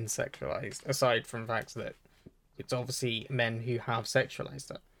have been sexualized, aside from the fact that it's obviously men who have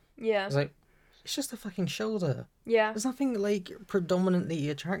sexualized it. yeah, It's like, it's just a fucking shoulder. yeah, There's nothing like predominantly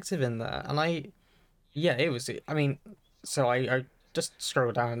attractive in there. And I mean, so I just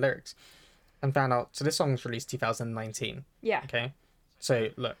scrolled down the lyrics and found out, so this song was released 2019. yeah, Okay. So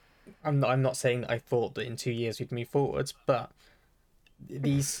look, I'm not saying that I thought that in 2 years we'd move forwards, but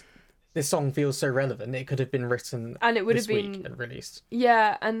this song feels so relevant. It could have been written and it would this have week been, and released.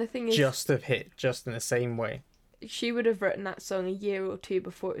 yeah, and the thing is, Just have hit just in the same way. she would have written that song a year or two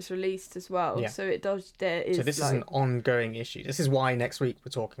before it was released as well. Yeah. So it does. There is. So this is an ongoing issue. This is why next week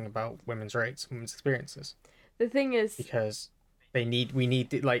we're talking about women's rights, women's experiences, the thing is, because we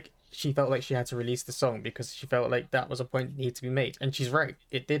need like, she felt like she had to release the song because she felt like that was a point that needed to be made, and she's right.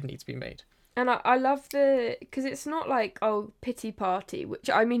 It did need to be made. and I love because it's not like, oh, pity party, which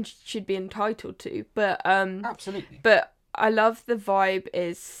I mean should be entitled to, but Absolutely. but I love the vibe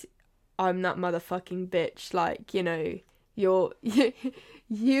is, I'm that motherfucking bitch, like, you know,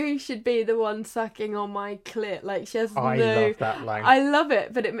 you should be the one sucking on my clit. Like, she has I no. love that line. I love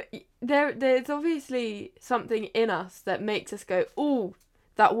it, but there's obviously something in us that makes us go, ooh,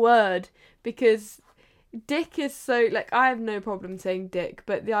 that word, because dick is so, like, I have no problem saying dick,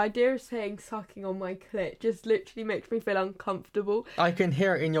 but the idea of saying sucking on my clit just literally makes me feel uncomfortable. I can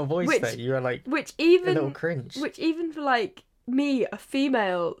hear it in your voice Which- there. You are like Which a little even cringe. for like me, a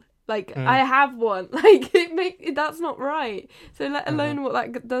female, like, Mm. I have one, like, that's not right. So let alone what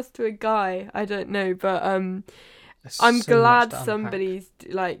that does to a guy, I don't know, but There's I'm so much glad to unpack. somebody's,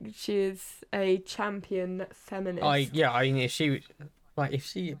 like, she is a champion feminist. I mean, if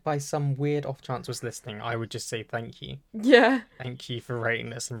she by some weird off chance was listening, I would just say thank you. Yeah. Thank you for writing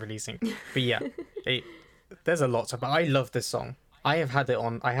this and releasing. But yeah, there's a lot to. But I love this song. I had it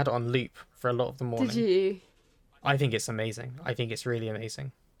on loop for a lot of the morning. Did you? I think it's amazing. I think it's really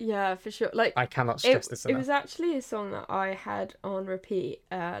amazing. Yeah, for sure. Like, I cannot stress this it enough. was actually a song that I had on repeat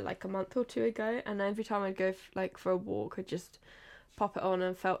like a month or two ago, and every time I'd go for a walk, I'd just pop it on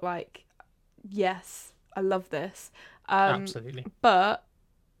and felt like, yes, I love this. Absolutely. But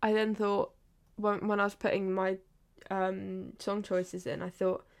I then thought, when I was putting my song choices in, I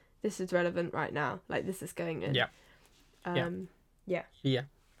thought, this is relevant right now. Like, this is going in. Yeah. Yeah. Yeah.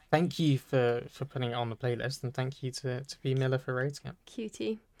 Thank you for putting it on the playlist, and thank you to B Miller for rating it.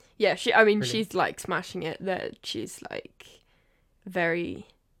 Cutie. Yeah, Brilliant. she's like smashing it. That she's like very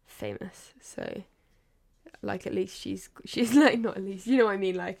famous. So, like, at least she's like, not at least, you know what I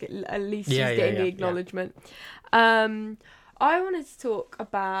mean. Like, at least she's getting the acknowledgement. I wanted to talk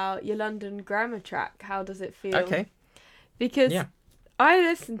about your London Grammar track. How does it feel? Okay. Because Yeah. I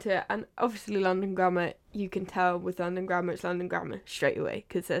listened to it, and obviously London Grammar, you can tell with London Grammar, it's London Grammar straight away,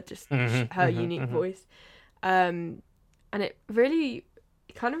 because they're just her unique voice. And it really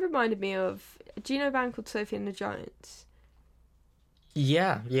kind of reminded me of, do you know a band called Sophie and the Giants?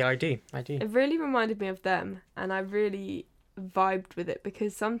 Yeah, I do. It really reminded me of them, and I really vibed with it,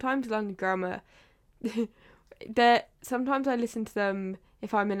 because sometimes London Grammar, sometimes I listen to them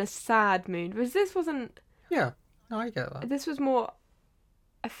if I'm in a sad mood, because this wasn't, Yeah, no, I get that. this was more,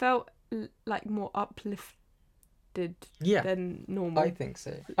 I felt like more uplifted Yeah, than normal. I think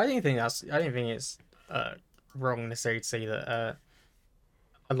so. I don't think it's wrong necessarily to say that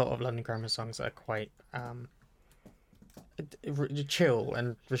a lot of London Grammar songs are quite chill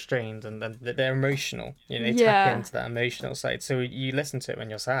and restrained, and they're emotional. You know, they tap into that emotional side. So you listen to it when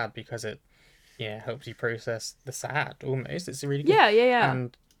you're sad because it, helps you process the sad. Almost, it's really good. Yeah.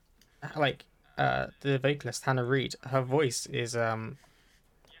 And like the vocalist Hannah Reid, her voice is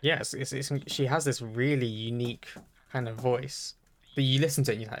she has this really unique kind of voice. But you listen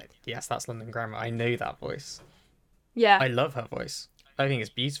to it and you're like, yes, that's London Grammar. I know that voice. Yeah. I love her voice. I think it's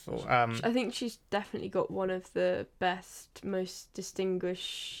beautiful. I think she's definitely got one of the best, most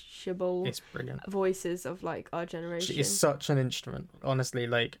distinguishable It's brilliant. voices of like our generation. She is such an instrument. Honestly,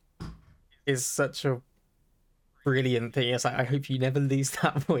 like, is such a brilliant thing. It's like, I hope you never lose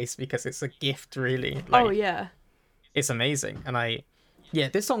that voice because it's a gift, really. Like, oh yeah. It's amazing. And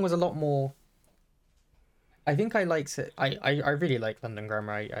this song was a lot more. I think I liked it. I really like London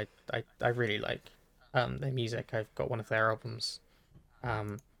Grammar. I really like their music. I've got one of their albums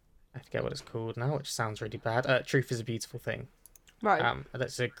I forget what it's called now, which sounds really bad. Truth is a Beautiful Thing. Right.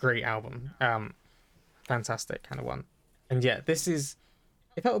 That's a great album. Fantastic kind of one. And yeah, it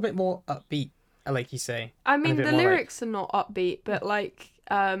felt a bit more upbeat, like you say. I and a mean, bit the more lyrics are not upbeat, but like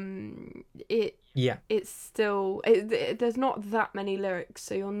yeah, it's still there's not that many lyrics,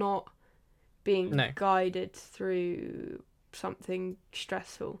 so you're not being no, guided through something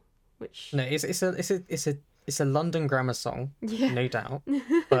stressful, which no, it's a London Grammar song, yeah. no doubt,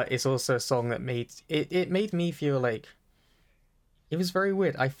 but it's also a song that it made me feel like it was very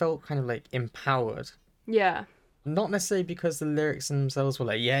weird. I felt kind of like empowered. Yeah. Not necessarily because the lyrics themselves were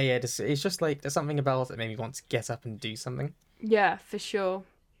like, yeah, it's just like there's something about it that made me want to get up and do something. Yeah, for sure.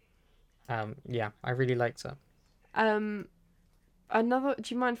 Yeah, I really liked it. Another.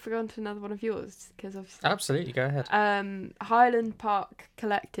 Do you mind if I go on to another one of yours? Because obviously. Absolutely, go ahead. Highland Park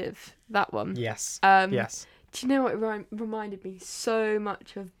Collective. That one. Yes. Yes. Do you know what it reminded me so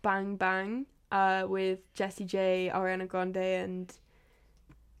much of Bang Bang? With Jessie J, Ariana Grande, and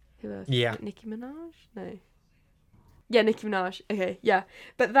who else? Yeah. Nicki Minaj? No. Yeah, Nicki Minaj. Okay, yeah.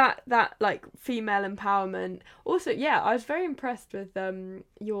 But that like female empowerment. Also, yeah, I was very impressed with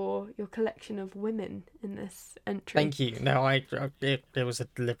your collection of women in this entry. Thank you. No, it was a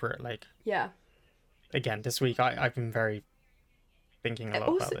deliberate Yeah. Again, this week I've been very thinking a lot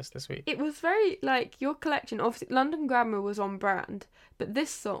Also, about this week. It was very your collection. Obviously, London Grammar was on brand, but this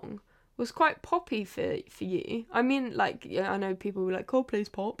song was quite poppy for you. I mean, I know people were like, Coldplay's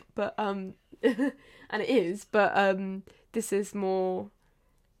pop, but and it is, but this is more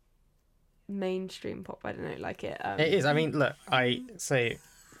mainstream pop. I don't know, like it. It is. I mean, look, I say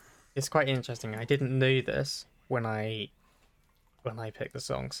it's quite interesting. I didn't know this when I picked the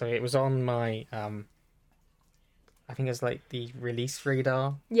song, so it was on my I think it's like the release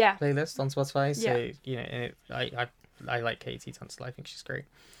radar playlist on Spotify. So I like Katie Tunstall. I think she's great.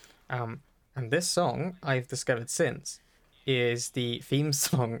 And this song I've discovered since is the theme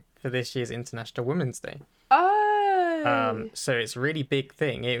song for this year's International Women's Day. Oh. So it's a really big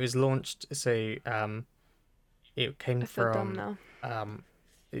thing. It was launched. So it came from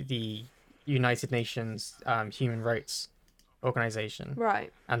the United Nations Human Rights Organization,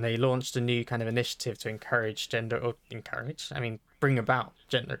 right? And they launched a new kind of initiative to bring about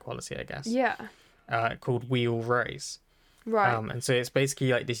gender equality, I guess. Yeah. Called We All Rise. Right. And so it's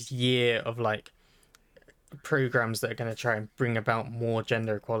basically like this year of like programs that are going to try and bring about more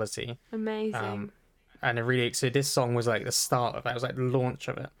gender equality. Amazing. And so this song was like the start of that. It was like the launch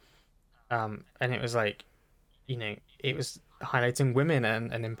of it. And it was like, it was highlighting women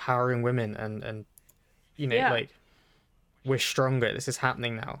and empowering women and like, we're stronger. This is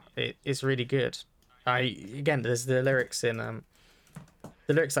happening now. It's really good. There's the lyrics in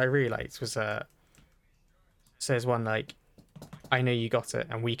the lyrics I really liked was says one like, I know you got it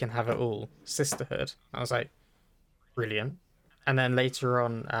and we can have it all, sisterhood. I was like, brilliant. And then later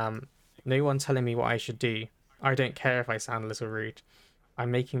on, no one telling me what I should do. I don't care if I sound a little rude.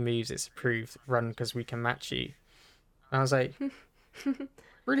 I'm making moves, it's approved. Run because we can match you. And I was like,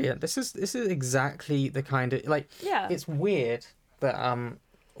 brilliant. This is exactly the kind of it's weird that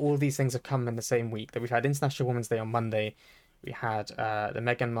all these things have come in the same week. That we've had International Women's Day on Monday. We had the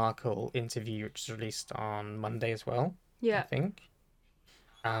Meghan Markle interview, which was released on Monday as well. Yeah. I think.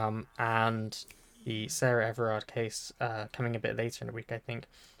 And the Sarah Everard case coming a bit later in the week, I think.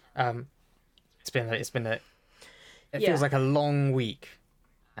 It feels like a long week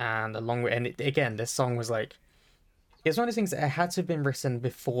and a long way. And again, this song was like, it's one of those things that had to have been written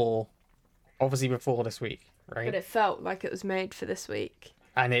before this week, right? But it felt like it was made for this week.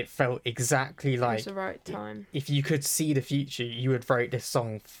 And it felt exactly like it was the right time. If you could see the future, you would write this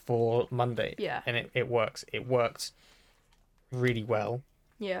song for Monday. Yeah. And it works. It worked really well.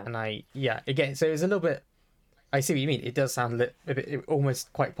 Yeah. And again, so it was a little bit. I see what you mean. It does sound a bit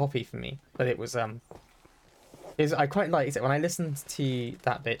almost quite poppy for me, but it was I quite liked it when I listened to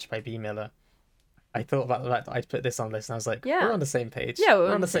That Bitch by B Miller. I thought about the fact that I'd put this on the list, and I was like, we're on the same page. Yeah,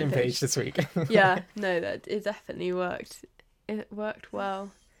 we're on the same page this week. Yeah, no, that it definitely worked. It worked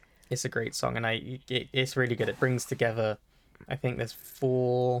well. It's a great song, and it's really good. It brings together, I think there's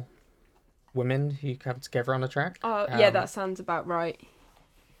 4 women who come together on a track. Oh, yeah, that sounds about right.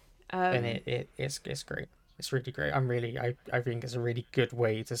 And it's great. It's really great. I think it's a really good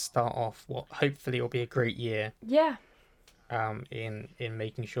way to start off what hopefully will be a great year. Yeah. In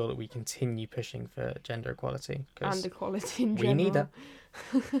making sure that we continue pushing for gender equality and equality in general. We need it.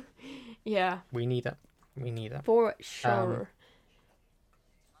 Yeah. We need it. For sure.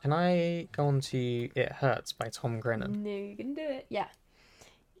 Can I go on to It Hurts by Tom Grennan? No, you can do it. Yeah.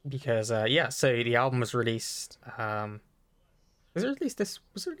 Because so the album was released Was it released this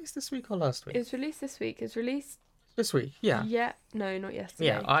week or last It week? was released this week. It was released. This week, yeah. Yeah. No, not yesterday.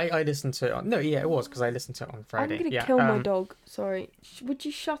 Yeah, I listened to it on... No, yeah, it was, because I listened to it on Friday. I'm gonna yeah, kill my dog. Sorry. Would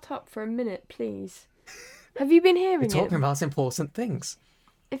you shut up for a minute, please? Have you been We're hearing talking him? about important things.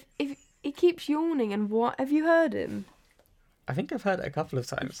 If he keeps yawning and what? Have you heard him? I think I've heard it a couple of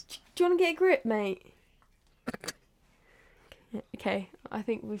times. Do you want to get a grip, mate? Okay, I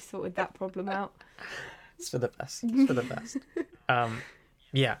think we've sorted that problem out. It's for the best. It's for the best.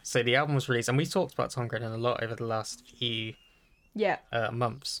 Yeah, so the album was released, and we've talked about Tom Grennan a lot over the last few Yeah.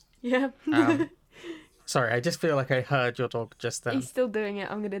 months. Yeah. Sorry, I just feel like I heard your dog just then. He's still doing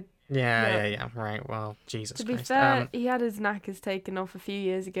it. I'm gonna. Yeah. Right. Well, Jesus To be Christ. fair, he had his knackers taken off a few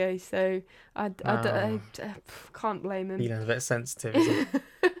years ago, so I can't blame him. Feeling a bit sensitive, isn't it?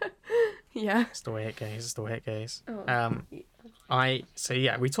 Yeah. It's the way it goes. It's the way it goes. Oh.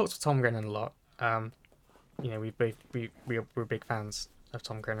 We talked to Tom Grennan a lot. We're big fans of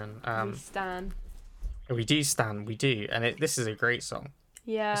Tom Grennan. We stan. We do stand, and this is a great song.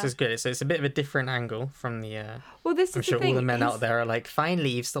 Yeah. This is good. It's a bit of a different angle from the. Well, this I'm is sure the thing. all the men out there are like, finally,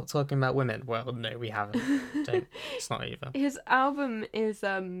 you've stopped talking about women. Well, no, we haven't. Don't. It's not either. His album is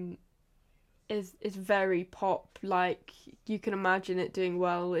very pop. Like you can imagine it doing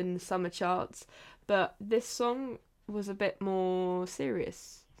well in the summer charts, but this song was a bit more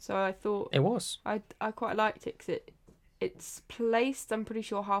serious. So I thought It was. I quite liked it because it's placed, I'm pretty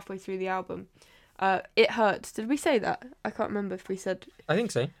sure, halfway through the album. It Hurts. Did we say that? I can't remember if we said. I think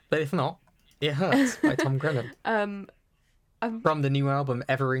so, but if not, It Hurts by Tom Grennan from the new album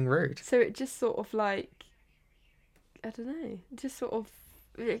Evering Road. So it just sort of like, I don't know, just sort of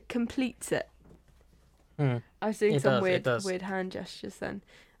it completes it. I was doing some weird hand gestures then.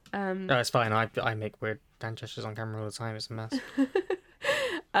 No, it's fine. I make weird hand gestures on camera all the time. It's a mess.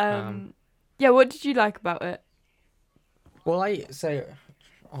 Yeah, what did you like about it? Well,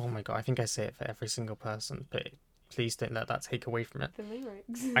 oh my god, I think I say it for every single person, but please don't let that take away from it. The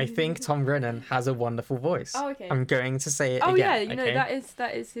lyrics. I think Tom Grennan has a wonderful voice. Oh, okay. I'm going to say it Oh again. yeah, okay?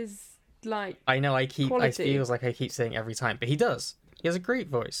 that is his like. I know I quality. feels like I keep saying it every time, but he does. He has a great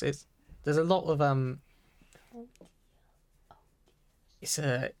voice. There's a lot of It's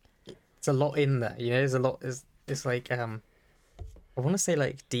a lot in there, you know. There's a lot. It's like I want to say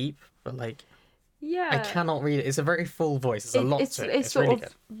like deep, but like. Yeah. I cannot read it. It's a very full voice. It's a lot to it. It's sort really of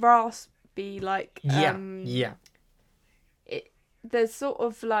good. raspy, like. Yeah. There's sort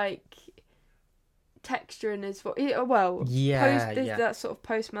of like texture in his voice. Well, there's that sort of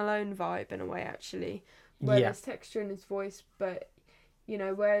Post Malone vibe in a way, actually, where there's texture in his voice, but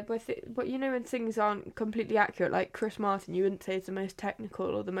when things aren't completely accurate, like Chris Martin, you wouldn't say he's the most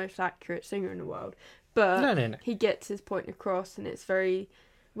technical or the most accurate singer in the world, but no. He gets his point across, and it's very.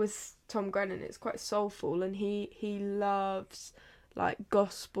 With Tom Grennan, it's quite soulful, and he loves like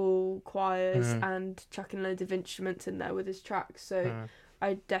gospel choirs and chucking loads of instruments in there with his tracks. So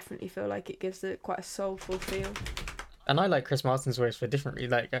I definitely feel like it gives it quite a soulful feel. And I like Chris Martin's voice for differently.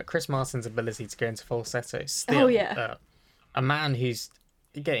 Like Chris Martin's ability to go into falsetto. Still, oh yeah, a man who's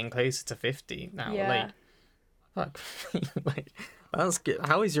getting closer to 50 now. Yeah. Like, fuck, like that's good.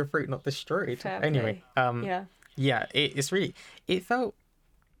 How is your fruit not destroyed? Fair Anyway, play. yeah. It's really.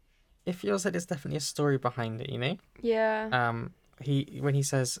 It feels like there's definitely a story behind it, you know? Yeah. When he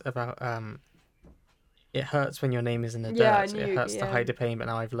says about it hurts when your name is in the Yeah, dirt. It hurts to hide the pain, but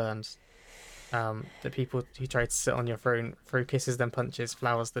now I've learned that people who try to sit on your throne throw kisses then punches,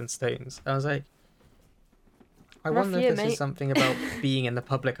 flowers then stones. I was like, I wonder if this is something about being in the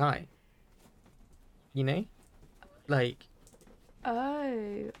public eye. You know, like.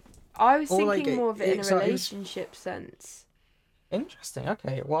 Oh, I was thinking like more of it in a relationship sense. Interesting.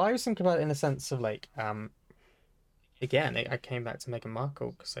 Okay. Well, I was thinking about it in the sense of like, again, I came back to Meghan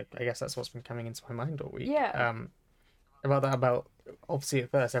Markle because I guess that's what's been coming into my mind all week. Yeah. About obviously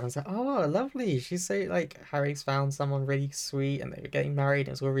at first everyone's like, oh, lovely. She's so like Harry's found someone really sweet and they were getting married and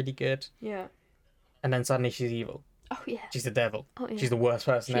it was all really good. Yeah. And then suddenly she's evil. Oh yeah. She's the devil. Oh yeah. She's the worst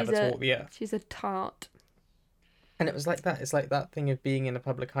person ever to walk the earth. She's a tart. And it was like that. It's like that thing of being in a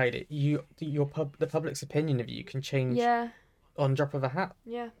public eye. The public's opinion of you can change. Yeah. On drop of a hat.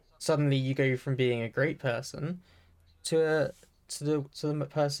 Yeah. Suddenly you go from being a great person to the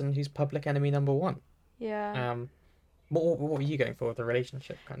person who's public enemy number one. Yeah. What were you going for with the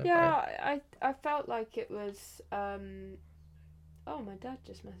relationship kind of? Yeah, I felt like it was. Oh, my dad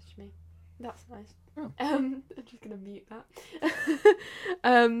just messaged me. That's nice. Oh. I'm just gonna mute that.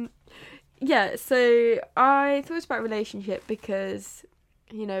 Yeah. So I thought it was about relationship because.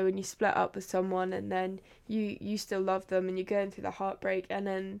 You know, when you split up with someone and then you still love them and you're going through the heartbreak and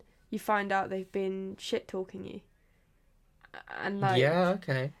then you find out they've been shit-talking you. And like, Yeah,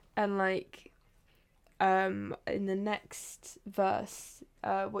 okay. and like, in the next verse,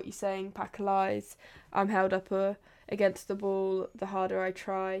 what you're saying, pack of lies, I'm held up against the wall, the harder I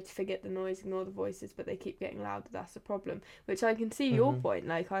try to forget the noise, ignore the voices, but they keep getting louder, that's the problem. Which I can see your Mm-hmm. point,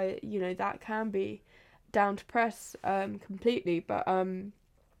 like, that can be down to press, completely, but,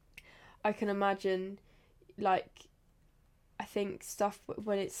 I can imagine, like, I think stuff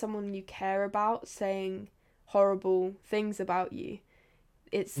when it's someone you care about saying horrible things about you,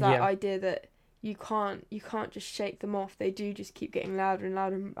 it's that Yeah, idea that you can't just shake them off. They do just keep getting louder and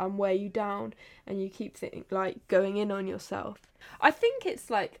louder and wear you down, and you keep like going in on yourself. I think it's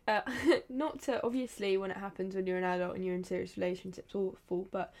like not to obviously when it happens when you're an adult and you're in serious relationships, awful.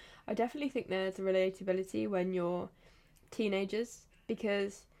 But I definitely think there's a relatability when you're teenagers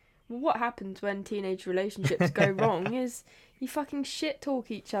because what happens when teenage relationships go wrong is you fucking shit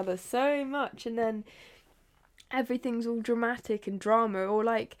talk each other so much, and then everything's all dramatic and drama, or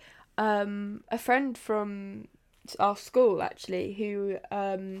like a friend from our school actually who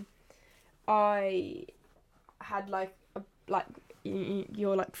I had like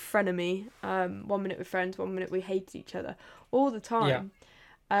you're like frenemy, 1 minute we're friends, 1 minute we hated each other all the yeah,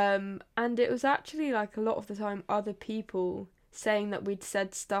 time, and it was actually like a lot of the time other people saying that we'd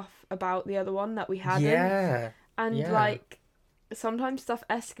said stuff about the other one that we hadn't, yeah, and yeah. like sometimes stuff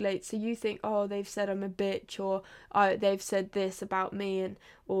escalates, so you think, oh, they've said I'm a bitch, or they've said this about me, and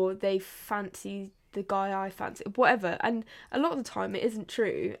or they fancy the guy I fancy, whatever. And a lot of the time it isn't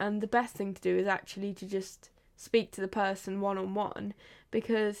true, and the best thing to do is actually to just speak to the person one on one,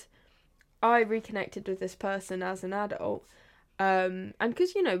 because I reconnected with this person as an adult, and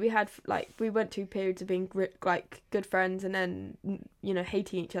because we had like we went through periods of being like good friends and then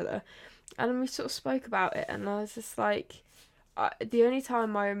hating each other, and then we sort of spoke about it, and I was just like, the only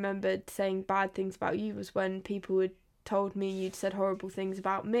time I remembered saying bad things about you was when people had told me you'd said horrible things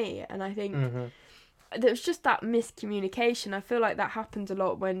about me, and I think Mm-hmm. there was just that miscommunication. I feel like that happens a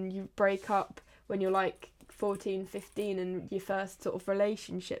lot when you break up when you're like 14, 15 and your first sort of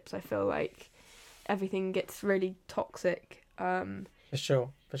relationships. I feel like everything gets really toxic, For sure,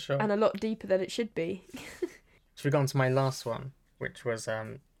 for sure. and a lot deeper than it should be. So we got on to my last one, which was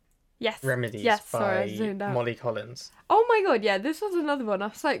Yes, Remedies yes, sorry, I by zoned out. Molly Collins. Oh my god, yeah, this was another one. I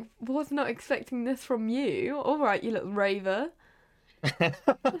was like, was not expecting this from you. Alright, you little raver.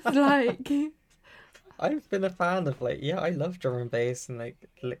 It's like, I've been a fan of like, yeah, I love drum and bass and like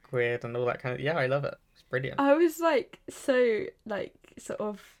Liquid and all that kind of, yeah, I love it. It's brilliant. I was like, so, like, sort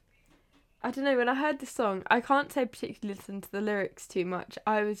of, I don't know, when I heard the song, I can't say particularly listen to the lyrics too much.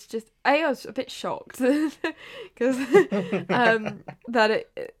 I was just, I was a bit shocked because that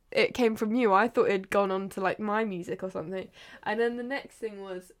it came from you. I thought it'd gone on to like my music or something. And then the next thing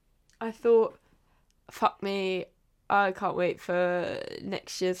was, I thought, fuck me, I can't wait for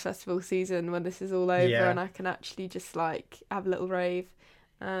next year's festival season when this is all over Yeah, and I can actually just like have a little rave.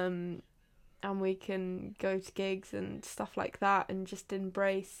 Um, and we can go to gigs and stuff like that and just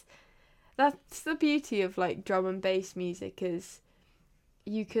embrace. That's the beauty of like drum and bass music, is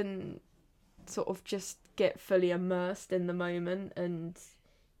you can sort of just get fully immersed in the moment, and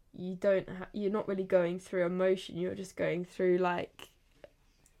you're not really going through emotion, you're just going through like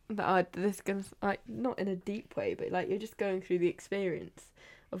this gonna like not in a deep way, but like you're just going through the experience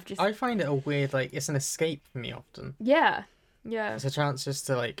of just I find it a weird, like, it's an escape for me often. yeah, yeah, It's a chance just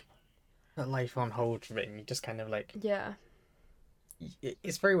to like put life on hold for a bit and you just kind of like, yeah,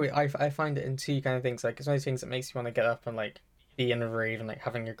 it's very weird. I find it in two kind of things. Like, it's one of those things that makes you want to get up and like be in a rave and like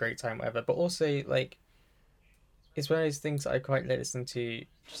having a great time, whatever. But also like, it's one of those things that I quite like listen to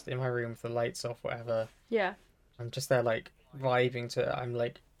just in my room with the lights off, whatever. yeah, I'm just there like vibing to it. I'm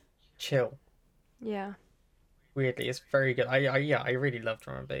like chill. yeah. Weirdly, it's very good. I yeah, I really love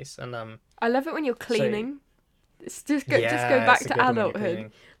drum and bass. And I love it when you're so cleaning. It's just go yeah, back it's a to good one when you're adulthood.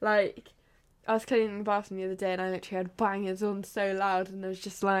 cleaning. Like, I was cleaning the bathroom the other day and I literally had bangers on so loud, and I was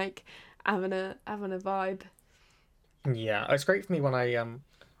just like having a vibe. Yeah, it's great for me when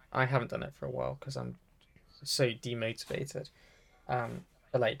I haven't done it for a while because I'm so demotivated.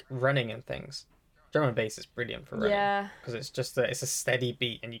 But like running and things, drum and bass is brilliant for running Yeah. because it's a steady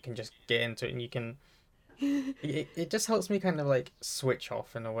beat and you can just get into it and you can it just helps me kind of like switch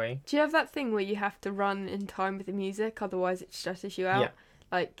off in a way. Do you have that thing where you have to run in time with the music, otherwise it stresses you out? Yeah,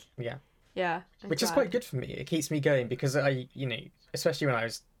 Like, yeah, yeah, I'm which is glad. quite good for me. It keeps me going because especially when I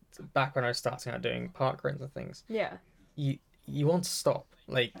was back when I was starting out doing park runs and things, Yeah. you you want to stop.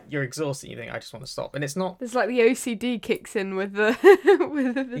 Like you're exhausted, you think I just want to stop, and it's not. There's like the OCD kicks in with the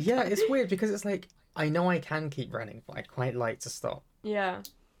with the Yeah, time. it's weird because it's like I know I can keep running, but I'd quite like to stop. Yeah.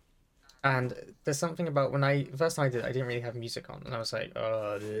 And there's something about when first time I did it, I didn't really have music on, and I was like,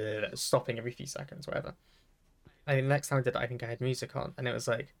 stopping every few seconds, whatever. And the next time I did it, I think I had music on, and it was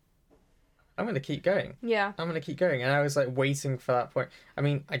like, I'm gonna keep going. Yeah. I'm gonna keep going, and I was like waiting for that point. I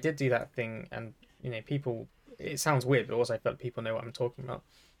mean, I did do that thing, and people. It sounds weird, but also I feel like people know what I'm talking about.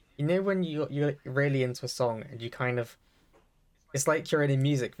 You know when you're really into a song and you kind of, it's like you're in a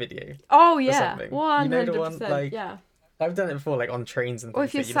music video Oh or yeah, something. 100%. You know the one like Yeah. I've done it before, like on trains and Or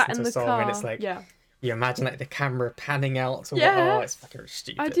things. if you're That you sat listen in to the a song car. and it's like Yeah. you imagine like the camera panning out to Yeah. it's fucking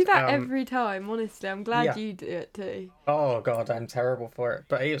stupid. I do that every time. Honestly, I'm glad yeah. you do it too. Oh god, I'm terrible for it.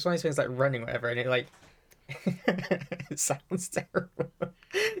 But it's one of those things like running, or whatever, and it like it sounds terrible.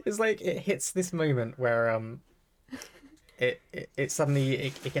 It's like it hits this moment where it suddenly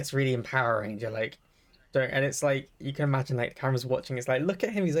it gets really empowering. You're like, don't, and it's like you can imagine like the camera's watching. It's like, look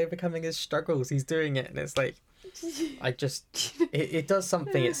at him, he's overcoming his struggles, he's doing it, and it's like, I just it does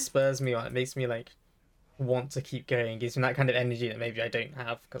something. It spurs me on. It makes me like want to keep going. Gives me that kind of energy that maybe I don't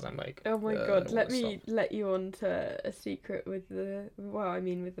have because I'm like, Oh my god, I let wanna me let you on to a secret with the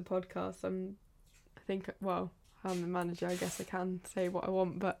with the podcast. I'm the manager, I guess I can say what I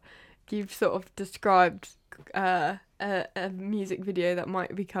want, but you've sort of described a music video that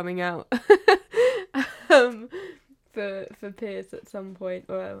might be coming out for Pierce at some point,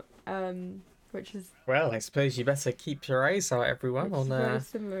 or which is Well, I suppose you better keep your eyes out, everyone, on very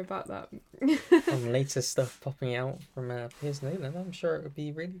similar about that. on latest stuff popping out from Piers Nolan. I'm sure it would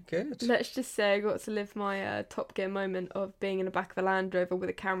be really good. Let's just say I got to live my Top Gear moment of being in the back of a Land Rover with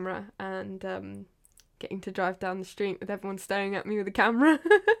a camera and getting to drive down the street with everyone staring at me with a camera.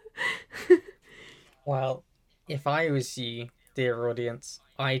 Well, if I was you, dear audience,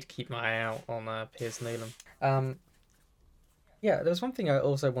 I'd keep my eye out on Piers Nolan. Yeah, there was one thing I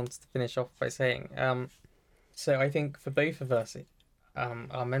also wanted to finish off by saying. So I think for both of us,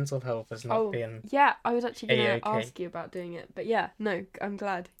 our mental health has not been. Yeah, I was actually going to A-okay. ask you about doing it, but yeah, no, I'm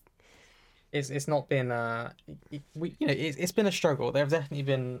glad. It's not been it's been a struggle. There have definitely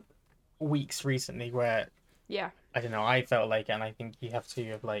been weeks recently where Yeah. I don't know. I felt like, and I think you have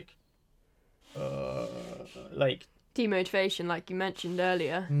too, of like Demotivation, like you mentioned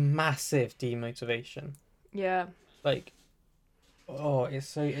earlier. massive demotivation. Yeah. Like,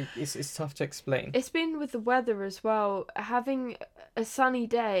 it's tough to explain. It's been with the weather as well, having a sunny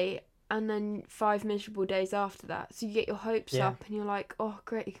day and then 5 miserable days after that. So you get your hopes up and you're like, oh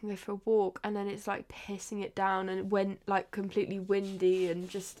great, you can go for a walk, and then it's like pissing it down and it went like completely windy and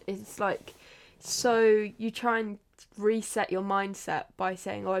just it's like, so you try and reset your mindset by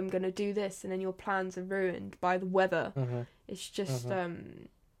saying, oh, I'm going to do this, and then your plans are ruined by the weather. Mm-hmm. It's just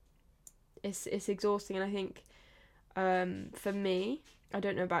it's exhausting. And I think for me, I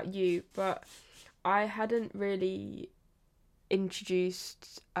don't know about you, but I hadn't really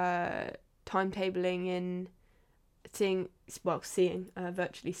introduced timetabling in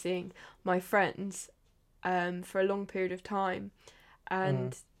virtually seeing my friends for a long period of time,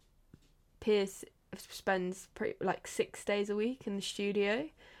 and Pierce spends like 6 days a week in the studio,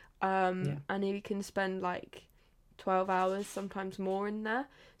 and he can spend like 12 hours, sometimes more, in there.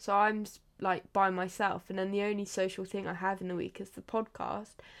 So I'm like by myself, and then the only social thing I have in the week is the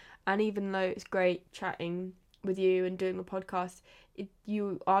podcast. And even though it's great chatting with you and doing the podcast,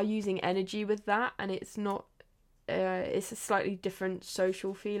 you are using energy with that, and it's not it's a slightly different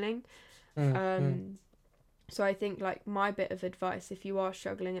social feeling. So I think like my bit of advice, if you are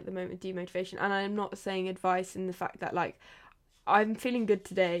struggling at the moment with demotivation, and I'm not saying advice in the fact that like I'm feeling good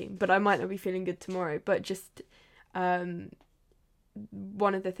today but I might not be feeling good tomorrow, but just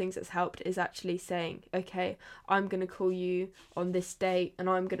one of the things that's helped is actually saying, okay, I'm going to call you on this date, and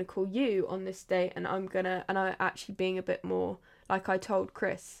I'm going to call you on this date, and I'm actually being a bit more, like I told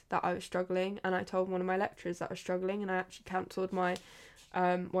Chris that I was struggling, and I told one of my lecturers that I was struggling, and I actually cancelled my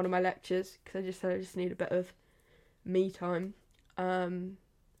one of my lectures because I just said I just need a bit of me time, and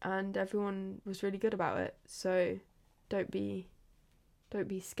everyone was really good about it. So don't be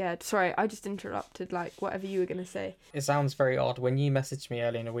scared. Sorry, I just interrupted like whatever you were going to say. It sounds very odd. When you messaged me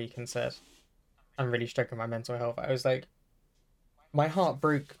early in the week and said, I'm really struggling with my mental health, I was like, my heart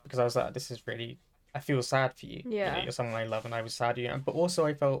broke because I was like, this is really, I feel sad for you. Yeah. You're someone I love, and I was sad for you. But also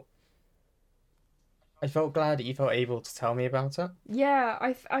I felt glad that you felt able to tell me about it. Yeah,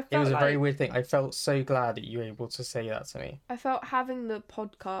 I felt it was a very weird thing. I felt so glad that you were able to say that to me. I felt having the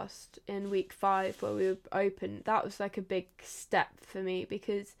podcast in week 5 where we were open, that was like a big step for me,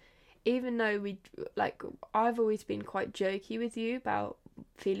 because even though I've always been quite jokey with you about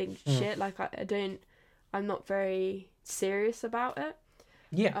feeling shit, like I'm not very serious about it.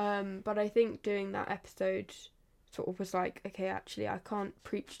 Yeah. But I think doing that episode sort of was like, okay, actually I can't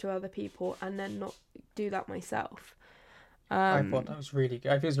preach to other people and then not do that myself. I thought that was really good.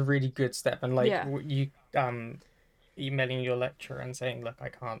 I think it was a really good step, and like Yeah. you emailing your lecturer and saying, look, I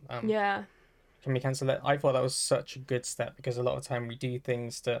can't Yeah. can we cancel it? I thought that was such a good step, because a lot of time we do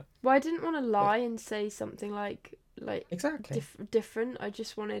things that Well, I didn't want to lie and say something like exactly different. I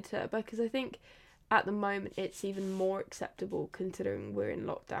just wanted to, because I think at the moment it's even more acceptable considering we're in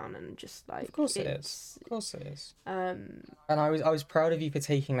lockdown and just like of course it is. Of course it is. Um, And I was proud of you for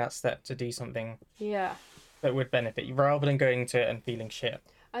taking that step to do something yeah. that would benefit you, rather than going to it and feeling shit.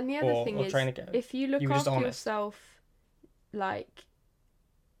 And the other thing or is, trying to get, if you look you were just after honest. yourself, like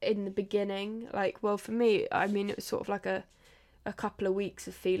in the beginning, like, well, for me, I mean, it was sort of like a couple of weeks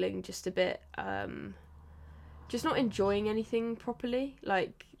of feeling just a bit just not enjoying anything properly,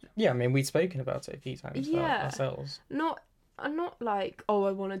 like Yeah, I mean, we'd spoken about it a few times Yeah. ourselves. I'm not like, oh,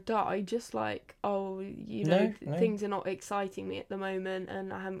 I want to die, just like, oh, you know, No. things are not exciting me at the moment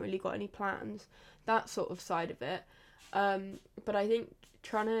and I haven't really got any plans, that sort of side of it. But I think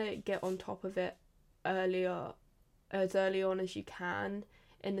trying to get on top of it early on as you can,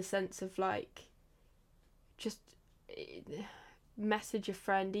 in the sense of like, just message a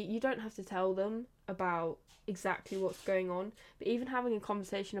friend. You don't have to tell them about exactly what's going on, but even having a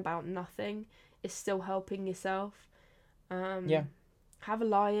conversation about nothing is still helping yourself. Yeah. Have a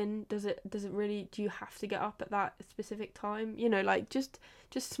lie-in. Does it really, do you have to get up at that specific time? You know, like just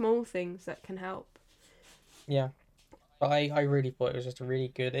small things that can help. Yeah. But I really thought it was just a really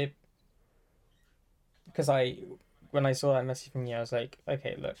good because when I saw that message from you, I was like,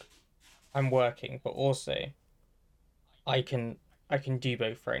 okay, look, I'm working, but also I can do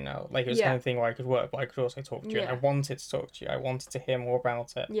both right now. Like, it was the kind of thing where I could work, but I could also talk to you. And I wanted to talk to you. I wanted to hear more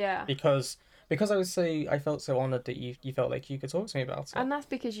about it. Yeah. Because I felt so honoured that you felt like you could talk to me about it. And that's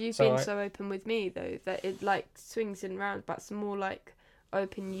because you've been so open with me, though, that it like swings in roundabouts. The more like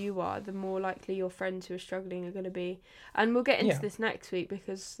open you are, the more likely your friends who are struggling are going to be. And we'll get into this next week,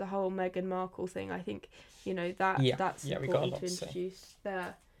 because the whole Meghan Markle thing, I think, you know, that's important to introduce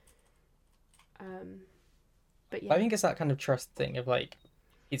there. But yeah, I think it's that kind of trust thing of like,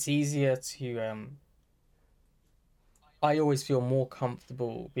 it's easier to I always feel more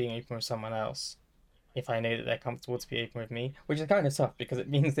comfortable being open with someone else if I know that they're comfortable to be open with me, which is kind of tough, because it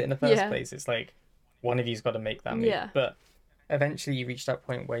means that in the first place it's like one of you's got to make that move. Yeah. But eventually you reach that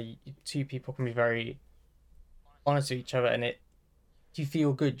point where two people can be very honest to each other, and you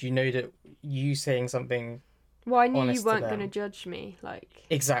feel good. You know that you saying something. Well, I knew you weren't going to judge me, like...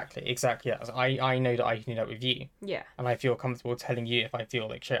 Exactly. Yeah. I know that I can do that with you. Yeah. And I feel comfortable telling you if I feel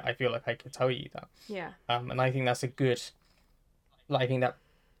like shit. I feel like I could tell you that. Yeah. And I think that's a good... Like, I think that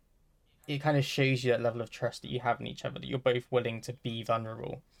it kind of shows you that level of trust that you have in each other, that you're both willing to be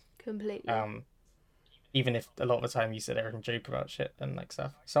vulnerable. Completely. Even if a lot of the time you sit there and joke about shit and like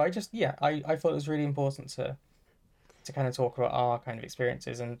stuff. So I thought it was really important to kind of talk about our kind of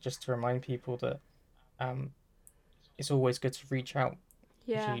experiences, and just to remind people that it's always good to reach out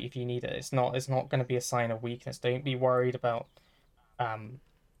if you need it. It's not going to be a sign of weakness. Don't be worried about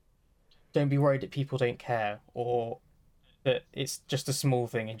don't be worried that people don't care, or that it's just a small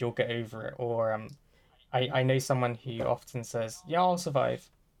thing and you'll get over it. Or I know someone who often says, yeah, I'll survive,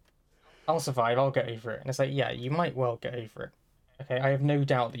 I'll get over it. And it's like, yeah, you might well get over it. Okay, I have no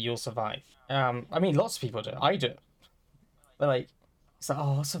doubt that you'll survive. I mean, lots of people do. I do. But like, it's like,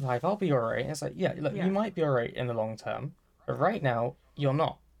 oh, I'll survive, I'll be alright. It's like, yeah, look, you might be alright in the long term, but right now you're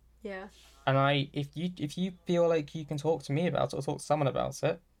not. Yeah. And if you feel like you can talk to me about it, or talk to someone about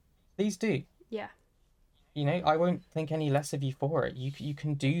it, please do. Yeah. You know, I won't think any less of you for it. You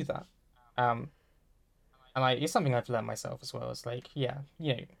can do that. And it's something I've learned myself as well. It's like, yeah,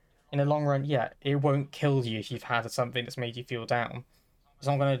 you know, in the long run, yeah, it won't kill you if you've had something that's made you feel down. It's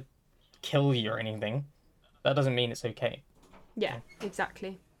not going to kill you or anything. That doesn't mean it's okay. Yeah,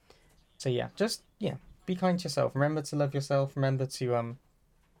 exactly. So yeah, just be kind to yourself. Remember to love yourself. Remember to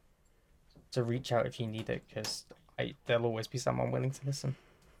reach out if you need it, because there'll always be someone willing to listen.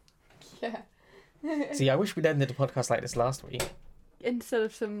 Yeah. See, I wish we'd ended the podcast like this last week. Instead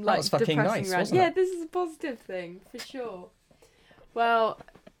of some like depressing nice, wasn't it? Yeah, it? this is a positive thing for sure. Well,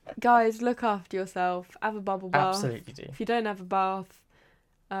 guys, look after yourself. Have a bubble bath. Absolutely do. If you don't have a bath,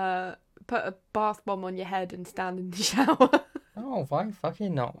 put a bath bomb on your head and stand in the shower. Oh, why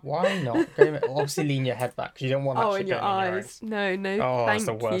fucking not? Why not? Obviously, lean your head back because you don't want that shit in your going in your eyes. eyes. No, Oh, thank that's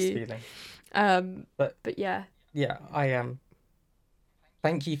the worst you. feeling. But yeah. Yeah, I am.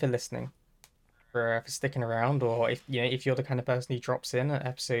 Thank you for listening, for sticking around, or if you're the kind of person who drops in at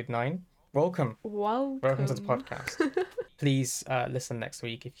episode 9, welcome. Welcome to the podcast. please listen next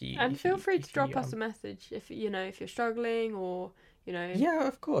week if you. And feel free to if drop you, us a message if if you're struggling, or Yeah,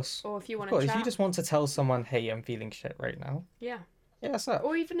 of course. or if you Of want course, to if you chat. just want to tell someone, hey, I'm feeling shit right now. Yeah. Yeah, that's it.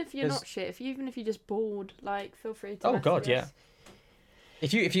 Or even if you're 'Cause- not shit, even if you're just bored, like feel free to. Oh message God, us. yeah.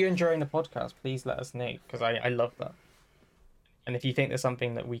 If you're enjoying the podcast, please let us know because I love that. And if you think there's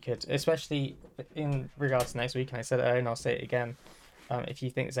something that we could, especially in regards to next week, and I said it earlier and I'll say it again, if you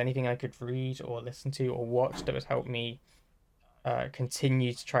think there's anything I could read or listen to or watch that would help me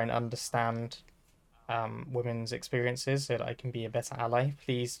continue to try and understand women's experiences so that I can be a better ally,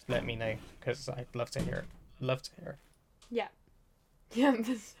 please let me know because I'd love to hear it. Love to hear it. Yeah. Yeah,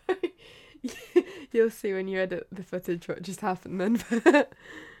 but you'll see when you edit the footage what just happened then.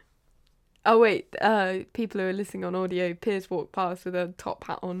 Oh wait, people who are listening on audio, Piers walked past with a top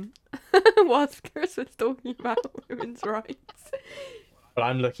hat on whilst Chris was talking about women's rights. But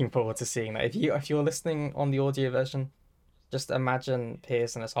I'm looking forward to seeing that. If you're listening on the audio version, just imagine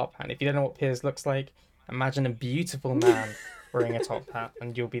Piers in a top hat. If you don't know what Piers looks like, imagine a beautiful man wearing a top hat,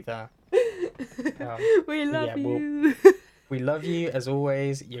 and you'll be there. We love yeah, you. We love you as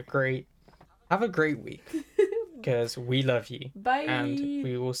always. You're great. Have a great week because we love you. Bye. And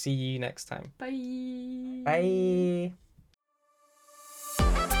we will see you next time. Bye. Bye.